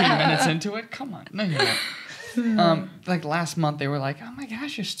 15 minutes into it? Come on. No, you're not. Like last month, they were like, oh my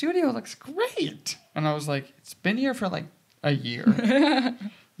gosh, your studio looks great. And I was like, it's been here for like a year.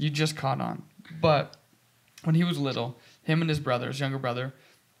 You just caught on. But when he was little, him and his brother, his younger brother,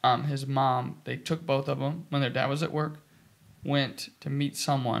 his mom, they took both of them when their dad was at work, went to meet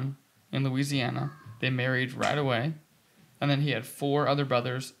someone in Louisiana. They married right away. And then he had 4 other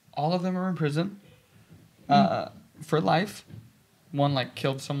brothers. All of them are in prison for life. One, like,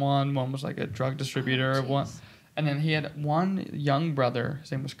 killed someone. One was, like, a drug distributor. And then he had one young brother.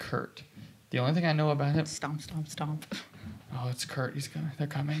 His name was Kurt. The only thing I know about him... Stomp, stomp, stomp. Oh, it's Kurt. They're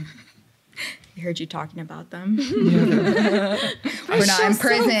coming. I heard you talking about them. We're not in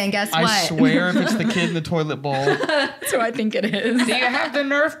prison. Guess what? I swear if it's the kid in the toilet bowl. That's what I think it is. Do you have the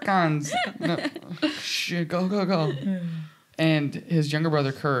Nerf guns? No. Shit, go. And his younger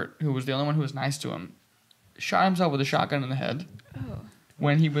brother, Kurt, who was the only one who was nice to him, shot himself with a shotgun in the head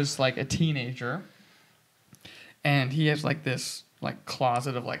when he was, like, a teenager. And he has, like, this, like,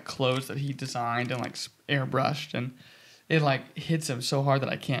 closet of, like, clothes that he designed and, like, airbrushed. And it, like, hits him so hard that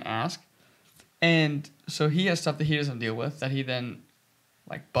I can't ask. And so he has stuff that he doesn't deal with that he then,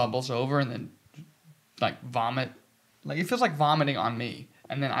 like, bubbles over and then, like, vomit. Like, it feels like vomiting on me.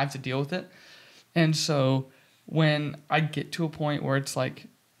 And then I have to deal with it. And so when I get to a point where it's like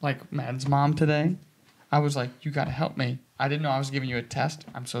Mad's mom today, I was like, you got to help me. I didn't know I was giving you a test.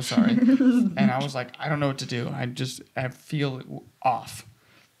 I'm so sorry. And I was like, I don't know what to do. I feel off.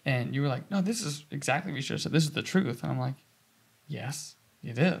 And you were like, no, this is exactly what you should have said. This is the truth. And I'm like, yes,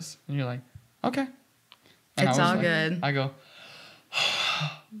 it is. And you're like, okay. And It's all good. I go,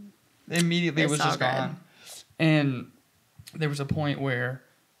 immediately it was just gone. And there was a point where,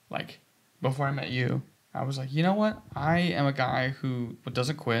 like, before I met you, I was like, you know what? I am a guy who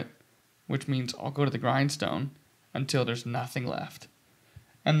doesn't quit, which means I'll go to the grindstone until there's nothing left.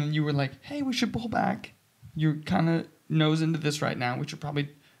 And then you were like, hey, we should pull back. You're kind of nose into this right now. We should probably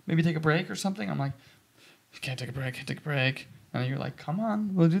maybe take a break or something. I'm like, can't take a break. And then you're like, come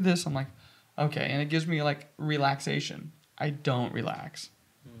on, we'll do this. I'm like, okay. And it gives me, like, relaxation. I don't relax.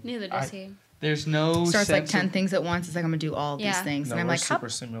 Neither does he. There's no Starts like sense 10 things at once. It's like, I'm going to do all these things. No, and I'm we're like, super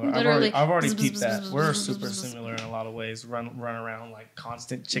similar. Literally. I've already peeped that. We're super similar in a lot of ways. Run around like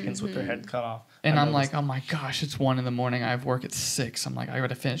constant chickens with their head cut off. And I'm like, oh my gosh, it's 1 a.m. I have work at 6. I'm like, I got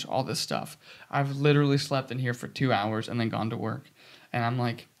to finish all this stuff. I've literally slept in here for 2 hours and then gone to work. And I'm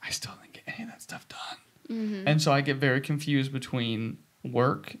like, I still didn't get any of that stuff done. And so I get very confused between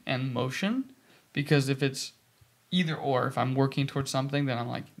work and motion, because if it's either or, if I'm working towards something, then I'm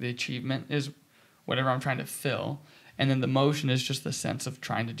like, the achievement is whatever I'm trying to fill. And then the motion is just the sense of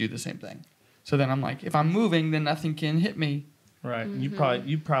trying to do the same thing. So then I'm like, if I'm moving, then nothing can hit me. Right. You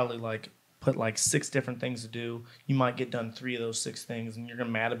probably like put like 6 different things to do. You might get done 3 of those 6 things, and you're gonna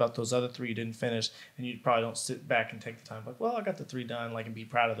mad about those other 3 you didn't finish, and you probably don't sit back and take the time like, well, I got the 3 done, like, and be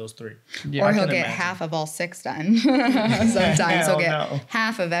proud of those 3. Yeah, Or he'll get half of all 6 done. Sometimes he'll get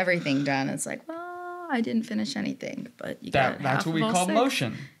half of everything done. It's like, well, I didn't finish anything, but you got That's what we call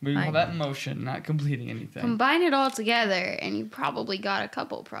motion. We call that motion, not completing anything. Combine it all together, and you probably got a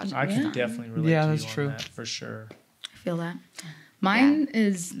couple projects. I can definitely relate to that's you true. on that, for sure. I feel that. Mine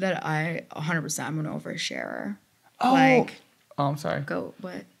is that I 100% I'm an oversharer. Oh, Like, I'm sorry. go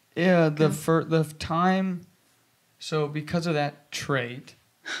what? Yeah, the time. So because of that trait,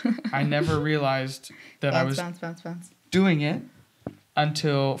 I never realized that I was bounce. doing it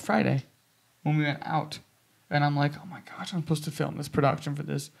until Friday when we went out, and I'm like, oh my gosh, I'm supposed to film this production for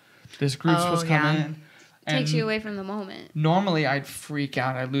this group's supposed to come in. Takes you away from the moment. Normally, I'd freak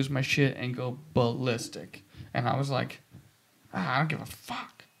out, I'd lose my shit and go ballistic, and I was like, I don't give a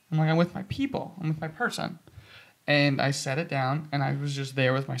fuck. I'm like, I'm with my people, I'm with my person, and I set it down, and I was just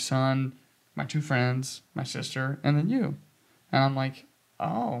there with my son, my 2 friends, my sister, and then you, and I'm like,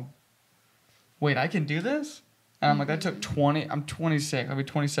 oh, wait, I can do this. And I'm like, that took 20, I'm 26, I'll be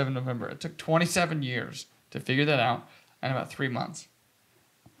 27 November. It took 27 years to figure that out and about 3 months.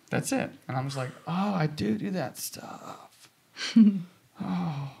 That's it. And I was like, oh, I do that stuff.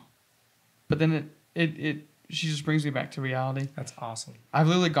 Oh. But then she just brings me back to reality. That's awesome. I've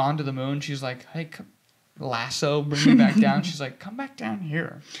literally gone to the moon. She's like, hey, lasso, bring me back down. She's like, come back down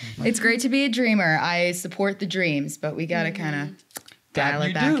here. Like, It's great to be a dreamer. I support the dreams, but we got to kind of dial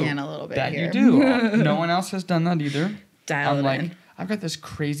it back in a little bit that here. you do. No one else has done that either. Dial it like, in. I've got this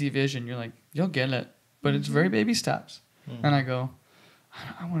crazy vision. You're like, you'll get it. But it's very baby steps. And I go,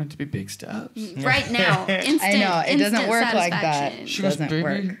 I want it to be big steps. Right now. Instant, I know. It doesn't work like that. satisfaction. She goes, Doesn't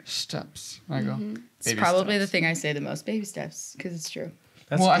baby work. steps. And I go, It's baby probably the steps. thing I say the most, baby steps, because it's true.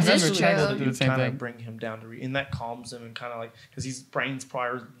 That's Well, I that's remember really Chad cool did that the you same kind thing. of bring him down to and that calms him and kind of like, because his brain's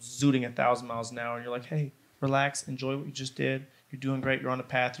probably zooting 1,000 miles an hour, and you're like, hey, relax, enjoy what you just did. You're doing great. You're on a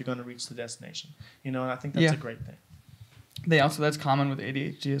path. You're going to reach the destination. You know, and I think that's a great thing. That's common with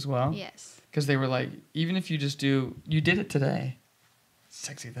ADHD as well. Yes. Because they were like, even if you just you did it today,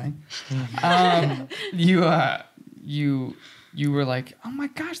 sexy thing. You were like, oh my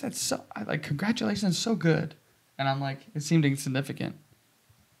gosh, that's so, like, congratulations, so good. And I'm like, it seemed insignificant,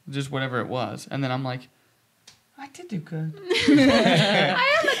 just whatever it was. And then I'm like, I did do good.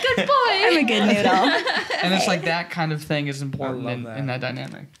 I am a good boy. I'm a good noodle. And it's like that kind of thing is important I love in that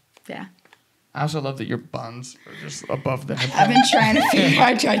dynamic. Yeah. I also love that your buns are just above the I've headphones. been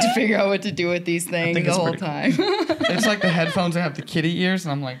I tried to figure out what to do with these things think the it's whole pretty cool. time. It's like the headphones that have the kitty ears,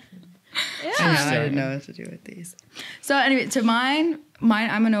 and I'm like, I didn't know what to do with these. So anyway, to mine,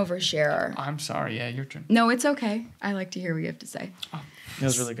 I'm an oversharer. I'm sorry, yeah, your turn. No, it's okay. I like to hear what you have to say. It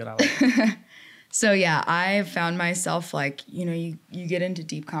was really good. I like it. So yeah, I've found myself like, you get into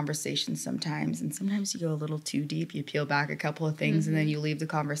deep conversations sometimes, and sometimes you go a little too deep. You peel back a couple of things, and then you leave the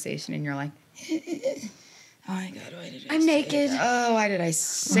conversation, and you're like, oh my God, why did I I'm say naked. that? Oh, why did I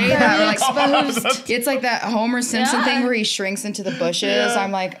say that? Or like, Exposed. it's like that Homer Simpson Yeah. thing where he shrinks into the bushes.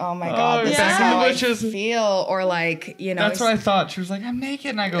 I'm like, oh my God, this yeah. is how The I bushes. feel. Or like, That's what I thought. She was like, I'm naked.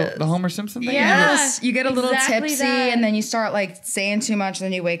 And I go, the Homer Simpson thing? Yeah. Yes, you get a little exactly tipsy, that. and then you start like saying too much, and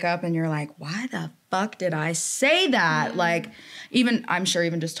then you wake up and you're like, why the fuck did I say that? Like, I'm sure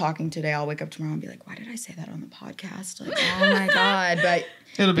even just talking today, I'll wake up tomorrow and be like, why did I say that on the podcast? Like, oh my God. But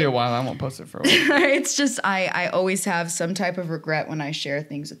It'll be a while. I won't post it for a while. it's just, I always have some type of regret when I share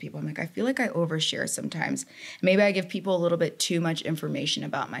things with people. I'm like, I feel like I overshare sometimes. Maybe I give people a little bit too much information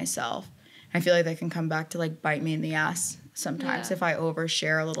about myself. I feel like that can come back to like bite me in the ass sometimes if I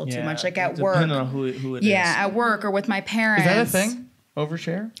overshare a little too much, like at work. Depending on who it is. Yeah, at work or with my parents. Is that a thing?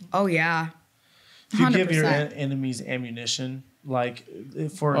 Overshare? Oh, yeah. If you give your 100%. enemies ammunition, like,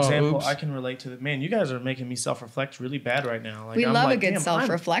 for example, oops. I can relate to the man. You guys are making me self-reflect really bad right now. Like, We I'm love like, a good damn,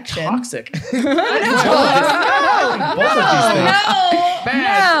 self-reflection. I'm toxic.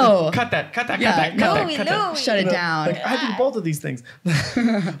 Bad. No. Cut that. Cut Yeah, that. no, Cut that. Shut it down. Like, I do both of these things.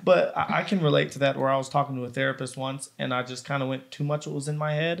 But I can relate to that, where I was talking to a therapist once, and I just kind of went too much what was in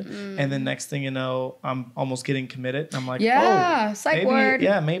my head. And then next thing you know, I'm almost getting committed. And I'm like, Yeah, psych maybe, word.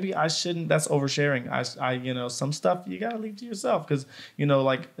 yeah, maybe I shouldn't. That's oversharing. I some stuff you got to leave to yourself, because, like a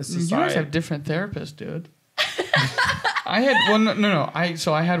You guys society. have different therapists, dude. I had one. No. I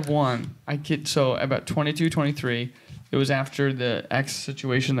had one. So about 22, 23. It was after the ex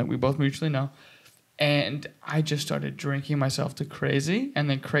situation that we both mutually know. And I just started drinking myself to crazy. And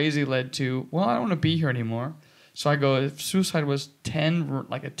then crazy led to, well, I don't want to be here anymore. So I go, if suicide was 10,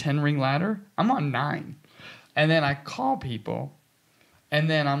 like a 10 ring ladder, I'm on 9. And then I call people. And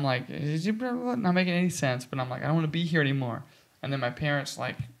then I'm like, is you not making any sense? But I'm like, I don't want to be here anymore. And then my parents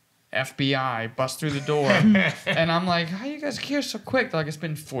like, FBI bust through the door. And I'm like, how you guys get here so quick? They're like, it's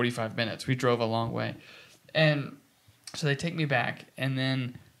been 45 minutes. We drove a long way. And so they take me back. And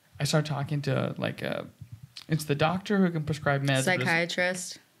then I start talking to like it's the doctor who can prescribe meds.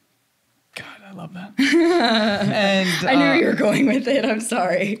 Psychiatrist. God, I love that. And I knew you were going with it. I'm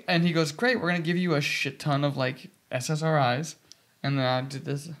sorry. And he goes, great, we're going to give you a shit ton of like SSRIs. And then I did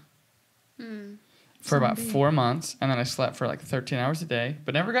this for about 4 months. And then I slept for like 13 hours a day,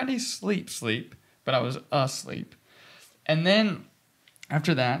 but never got any sleep. But I was asleep. And then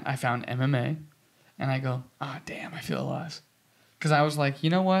after that, I found MMA. And I go, damn, I feel alive. Because I was like, you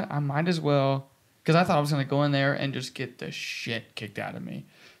know what? I might as well. Because I thought I was going to go in there and just get the shit kicked out of me.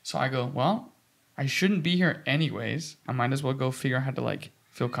 So I go, well, I shouldn't be here anyways. I might as well go figure out how to like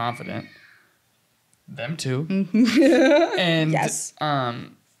feel confident. Them too. And yes.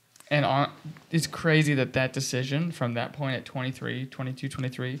 It's crazy that decision from that point at 22,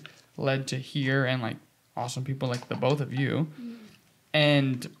 23 led to here and like awesome people like the both of you.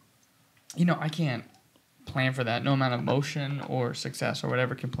 And you know, I can't plan for that. No amount of motion or success or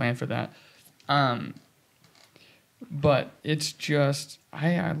whatever can plan for that. But it's just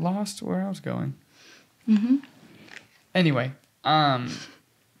I lost where I was going. Anyway,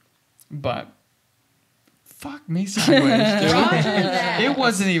 but fuck me sideways, dude. It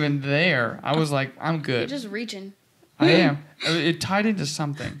wasn't even there. I was like, I'm good. You're just reaching. I am. It tied into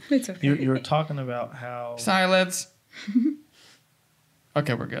something. It's okay. You were talking about how Silence.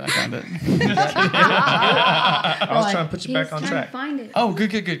 Okay, we're good. I found it. I was trying to put you back on track. Find it. Oh, good.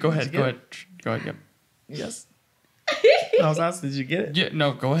 Go ahead. Go ahead. Yep. Yes. I was asking, did you get it? Yeah.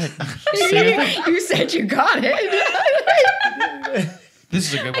 No. Go ahead. Say your thing. You said you got it.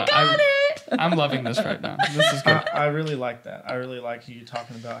 This is a good one. I'm loving this right now. This is good. I really like that. I really like you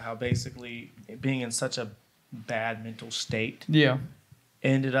talking about how basically being in such a bad mental state Yeah.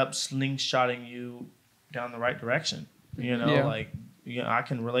 ended up slingshotting you down the right direction. You know, Yeah. like, you know, I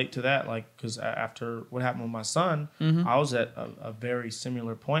can relate to that. Like, because after what happened with my son, Mm-hmm. I was at a very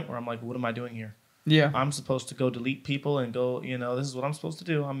similar point where I'm like, what am I doing here? Yeah. I'm supposed to go delete people and go, you know, this is what I'm supposed to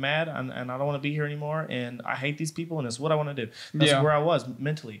do. I'm mad and I don't want to be here anymore. And I hate these people and it's what I want to do. That's Yeah. where I was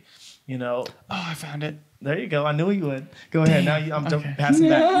mentally, you know. Oh, I found it. There you go. I knew you would. Go ahead. Now I'm Okay. passing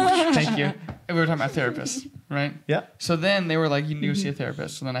back. Thank you. We were talking about therapists, right? Yeah. So then they were like, you need to see a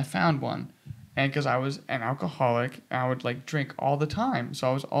therapist. So then I found one. And because I was an alcoholic, I would like drink all the time. So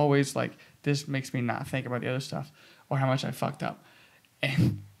I was always like, this makes me not think about the other stuff or how much I fucked up.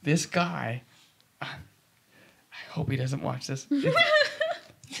 And this guy, I hope he doesn't watch this.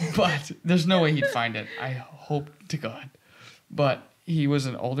 But there's no way he'd find it. I hope to God. But he was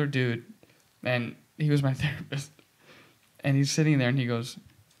an older dude, and he was my therapist. And he's sitting there, and he goes,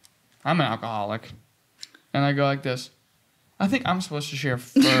 I'm an alcoholic. And I go like this. I think I'm supposed to share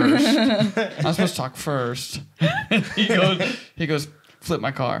first. I'm supposed to talk first. he goes, flip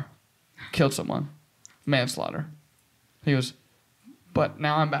my car. Killed someone. Manslaughter. He goes, but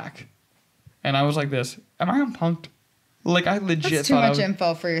now I'm back. And I was like this. Am I unpunked? Like, I legit That's too thought much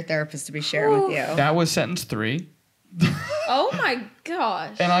info for your therapist to be sharing with you. that was sentence 3. Oh my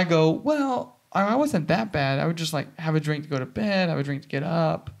gosh. And I go, well, I wasn't that bad. I would just like have a drink to go to bed. I would drink to get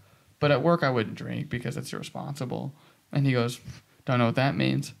up. But at work, I wouldn't drink because it's irresponsible. And he goes, don't know what that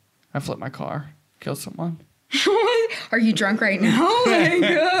means. I flipped my car, killed someone. Are you drunk right now?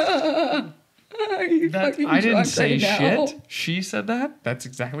 Are you fucking I didn't drunk say right now? shit. She said that. That's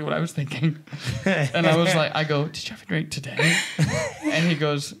exactly what I was thinking. And I was like, I go, did you have a drink today? And he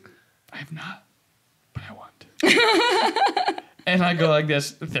goes, I have not, but I want to. And I go like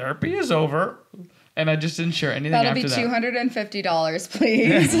this, therapy is over. And I just didn't share anything That'll after be that. $250,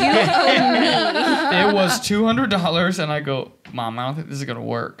 please. It was $200. And I go, Mom, I don't think this is going to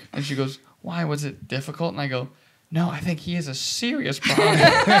work. And she goes, why? Was it difficult? And I go, no, I think he has a serious problem.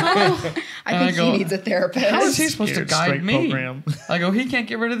 I think he needs a therapist. How is he supposed to guide me? Program. I go, he can't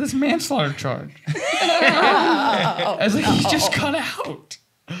get rid of this manslaughter charge. I was like, he just got out.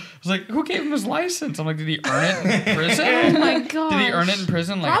 I was like, who gave him his license? I'm like, did he earn it in prison? Oh my god. Did he earn it in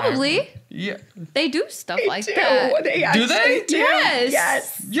prison? Like, Probably. Yeah. They do stuff like do. that. They Do they? actually do. Yes.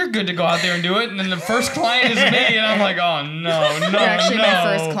 Yes. You're good to go out there and do it. And then the first client is me. And I'm like, oh, no. You're actually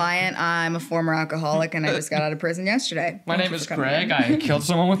my first client. I'm a former alcoholic, and I just got out of prison yesterday. My Thank name you is for coming Greg. in. I killed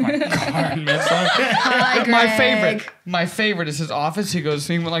someone with my car and manslaughter. Hi, Greg. My favorite is his office. He goes,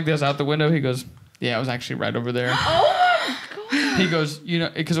 he went like this out the window. He goes, yeah, it was actually right over there. He goes, you know,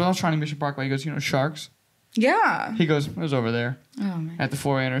 because when I was trying to Mission Parkway, he goes, you know, sharks? Yeah. He goes, it was over there Oh, man. at the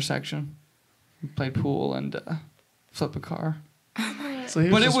 4A intersection. We played pool and flipped a car. So he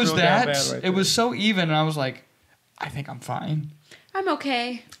But it just was real down that. bad right It there. was so even, and I was like, I think I'm fine. I'm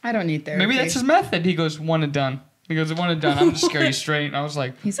okay. I don't need therapy. Maybe that's his method. He goes, one and done. He goes, one and done. I'm just scare you straight. And I was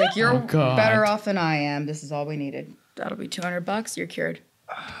like, He's like, you're oh, God. better off than I am. This is all we needed. That'll be $200. You're cured.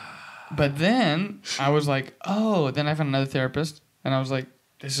 But then I was like, oh, then I found another therapist. And I was like,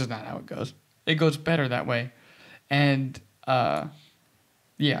 this is not how it goes. It goes better that way. And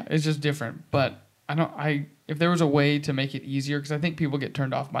yeah, it's just different. But if there was a way to make it easier, because I think people get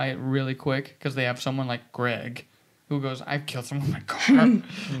turned off by it really quick because they have someone like Greg who goes, I've killed someone with my car.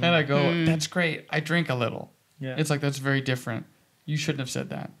 And I go, that's great. I drink a little. Yeah. It's like, that's very different. You shouldn't have said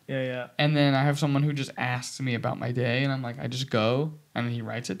that. Yeah. And then I have someone who just asks me about my day, and I'm like, I just go, and then he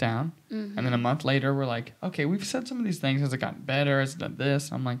writes it down. And then a month later, we're like, okay, we've said some of these things. Has it gotten better? Has it done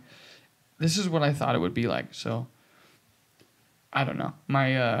this? I'm like, this is what I thought it would be like. So, I don't know.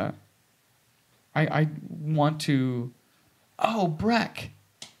 My, I want to, Breck.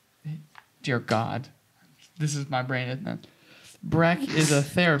 Dear God. This is my brain, isn't it? Breck is a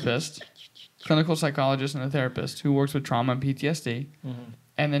therapist, clinical psychologist and a therapist who works with trauma and PTSD.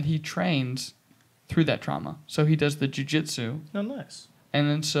 And then he trains through that trauma. So he does the jiu-jitsu. Oh, nice. And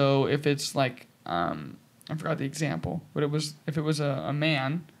then so if it's like, I forgot the example, but if it was a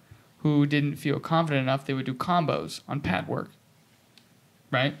man who didn't feel confident enough, they would do combos on pad work,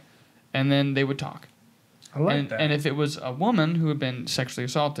 right? And then they would talk. I like that. And if it was a woman who had been sexually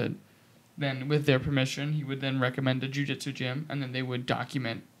assaulted, then with their permission, he would then recommend a jiu-jitsu gym, and then they would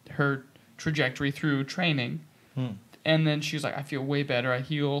document her trajectory through training. And then she's like, I feel way better. I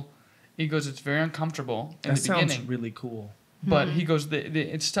heal. He goes, it's very uncomfortable in the beginning. That sounds really cool. But he goes,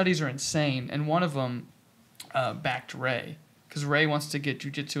 the studies are insane. And one of them backed Ray, because Ray wants to get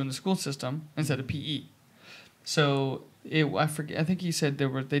jiu-jitsu in the school system instead of PE. So I think he said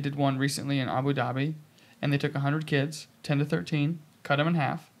they did one recently in Abu Dhabi, and they took 100 kids, 10 to 13, cut them in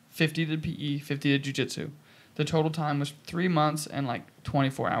half, 50 to PE, 50 to jiu-jitsu. The total time was 3 months and like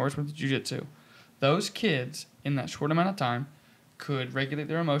 24 hours worth of jiu-jitsu. Those kids, in that short amount of time, could regulate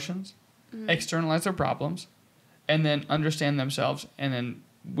their emotions, externalize their problems, and then understand themselves, and then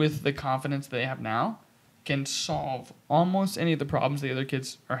with the confidence they have now, can solve almost any of the problems the other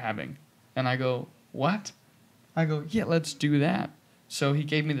kids are having. And I go, what? I go, yeah, let's do that. So he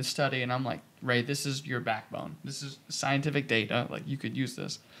gave me the study, and I'm like, Ray, this is your backbone. This is scientific data. Like, you could use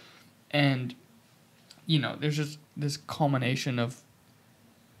this. And, there's just this culmination of,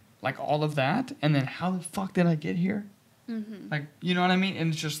 like, all of that. And then how the fuck did I get here? Like, you know what I mean?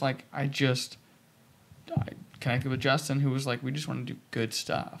 And it's just like, I connected with Justin, who was like, we just want to do good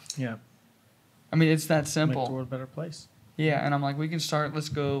stuff. Yeah. I mean, it's that simple. Make the world a better place. Yeah, and I'm like, we can start, let's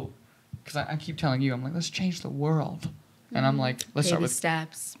go, because I keep telling you, I'm like, let's change the world. And I'm like, let's start with...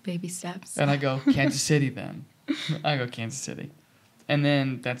 Baby steps. And I go, Kansas City then. I go, Kansas City. And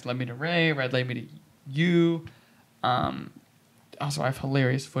then that's led me to Ray led me to you. Also, I have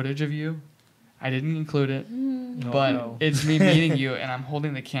hilarious footage of you. I didn't include it, but it's me meeting you, and I'm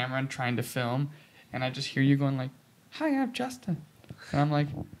holding the camera and trying to film, and I just hear you going like, hi, I'm Justin. And I'm like,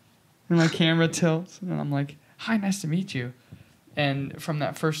 and my camera tilts, and I'm like, hi, nice to meet you. And from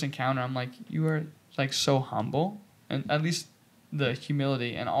that first encounter, I'm like, you are like so humble, and at least the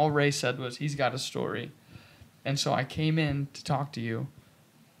humility. And all Ray said was, he's got a story. And so I came in to talk to you,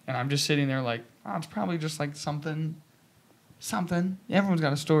 and I'm just sitting there like, oh, it's probably just like something. Everyone's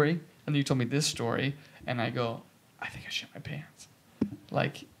got a story. And then you told me this story, and I go, I think I shit my pants.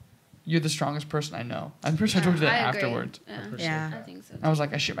 Like, you're the strongest person I know. I'm pretty sure I told you that afterwards. Yeah. I think so. I was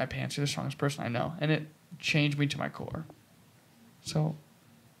like, I shit my pants. You're the strongest person I know. And it changed me to my core. So,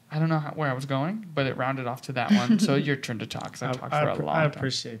 I don't know where I was going, but it rounded off to that one. So, your turn to talk, because I've talked for a long time. I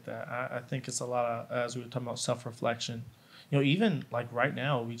appreciate that. I think it's a lot of, as we were talking about self-reflection, even like right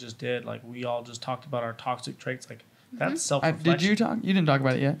now, we just did, like, we all just talked about our toxic traits. Like, that's self-reflection. Did you talk? You didn't talk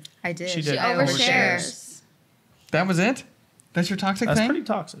about it yet. I did. She did. I Overshares. That was it? That's your toxic thing? That's pretty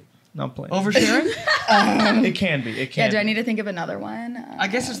toxic. No, I'm playing. Oversharing? It can be. It can. Yeah, do I need to think of another one? I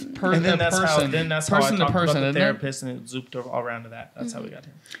guess it's And then that's how I person to talked person, about the isn't it? therapist, and it zooped all around to that. That's how we got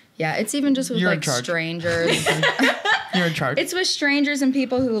here. Yeah, it's even just with You're in like charge. strangers. You're in charge. It's with strangers and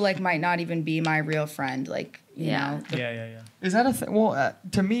people who like might not even be my real friend. Like, you Yeah. know. Yeah. Is that a thing? Well,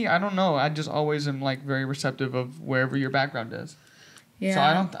 to me, I don't know. I just always am like very receptive of wherever your background is. Yeah. So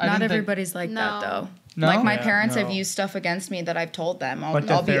I don't- I not didn't think- everybody's like that No. though. No? Like my Yeah, parents have no. used stuff against me that I've told them. I'll Like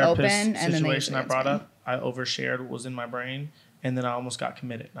the be open, therapist and then they use situation it I against brought me. up, I overshared what was in my brain, and then I almost got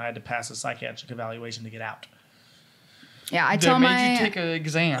committed. I had to pass a psychiatric evaluation to get out. Yeah, I They tell made my you take an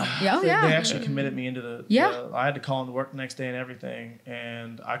exam. yeah, oh, They yeah. actually committed me into the. Yeah. I had to call into work the next day and everything,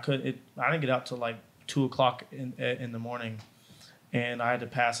 and I didn't get out till like 2:00 in the morning, and I had to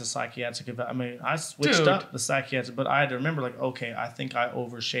pass a psychiatric. I mean, I switched up the psychiatric, but I had to remember, like, okay, I think I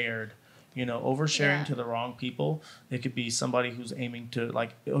overshared. You know, oversharing to the wrong people. It could be somebody who's aiming to,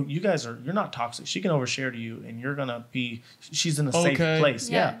 like, oh, you're not toxic. She can overshare to you, and you're gonna be. She's in a safe place.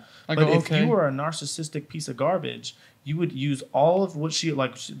 Yeah. But if you were a narcissistic piece of garbage, you would use all of what she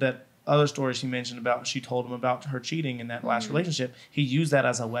that other story she mentioned about. She told him about her cheating in that last relationship. He used that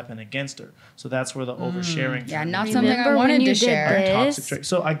as a weapon against her. So that's where the oversharing. Yeah, not something I wanted to share. Toxic trait.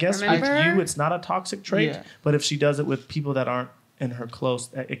 So I guess with you, it's not a toxic trait. Yeah. But if she does it with people that aren't in her close,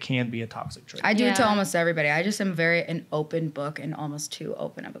 it can be a toxic trait. I do it to almost everybody. I just am an open book and almost too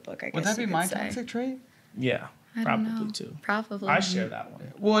open of a book, I guess. Would that be my toxic trait? Yeah, probably too. Probably. I share that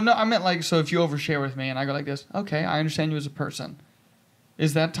one. Well, no, I meant like, so if you overshare with me and I go like this, okay, I understand you as a person.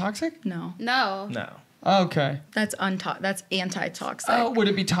 Is that toxic? No. Okay. That's anti-toxic. Oh, would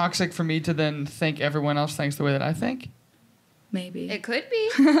it be toxic for me to then think everyone else thinks the way that I think? Maybe. It could be.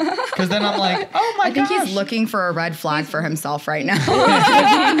 Because then I'm like, oh my gosh. I think he's looking for a red flag for himself right now.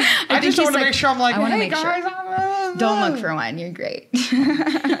 I just want to make sure I'm like, hey guys, don't look for one. You're great.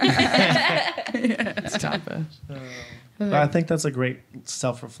 Stop it. But I think that's a great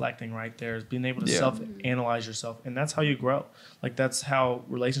self-reflecting right there, is being able to self-analyze yourself. And that's how you grow. Like, that's how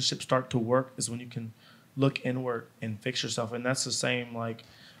relationships start to work, is when you can look inward and fix yourself. And that's the same, like,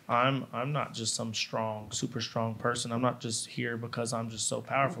 I'm not just some super strong person. I'm not just here because I'm just so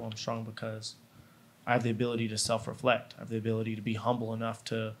powerful. I'm strong because I have the ability to self-reflect. I have the ability to be humble enough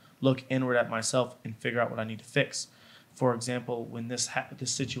to look inward at myself and figure out what I need to fix. For example, when this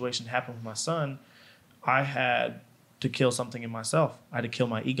situation happened with my son, I had to kill something in myself. I had to kill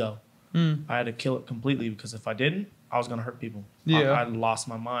my ego. I had to kill it completely, because if I didn't, I was going to hurt people. I lost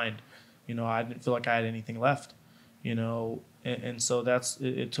my mind. You know, I didn't feel like I had anything left. You know, and so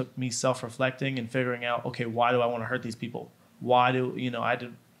it took me self-reflecting and figuring out, okay, why do I want to hurt these people? I had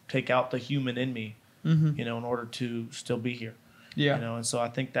to take out the human in me, you know, in order to still be here. Yeah. You know, and so I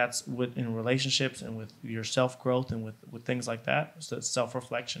think that's in relationships and with your self-growth and with things like that, so that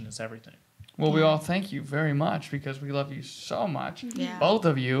self-reflection is everything. Well, we all thank you very much, because we love you so much. Yeah. Both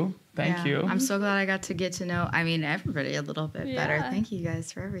of you. Thank you. I'm so glad I got to get to know, everybody a little bit better. Thank you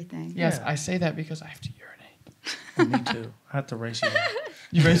guys for everything. Yes, I say that because I have to urinate. Oh, me too. I have to race you there.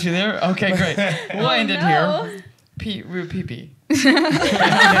 You race you there? Okay, great. We'll end it here. Pee. That's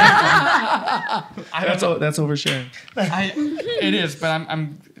oversharing. It is, but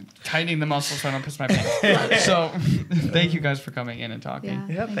I'm tightening the muscles so I don't piss my pants. So thank you guys for coming in and talking.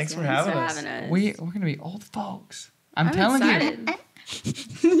 Yeah, thanks for having us. We're going to be old folks. I'm telling you.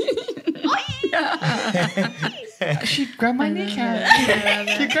 She grabbed my kneecap.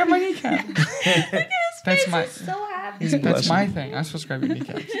 She grabbed my kneecap. That's my. So happy. That's my thing. I'm supposed to grab your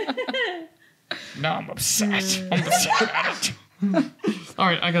kneecaps. No, I'm upset. All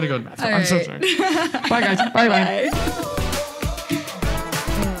right, I gotta go to the bathroom. I'm so sorry. Bye, guys. Bye.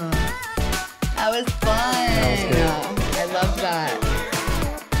 That was fun. I love that.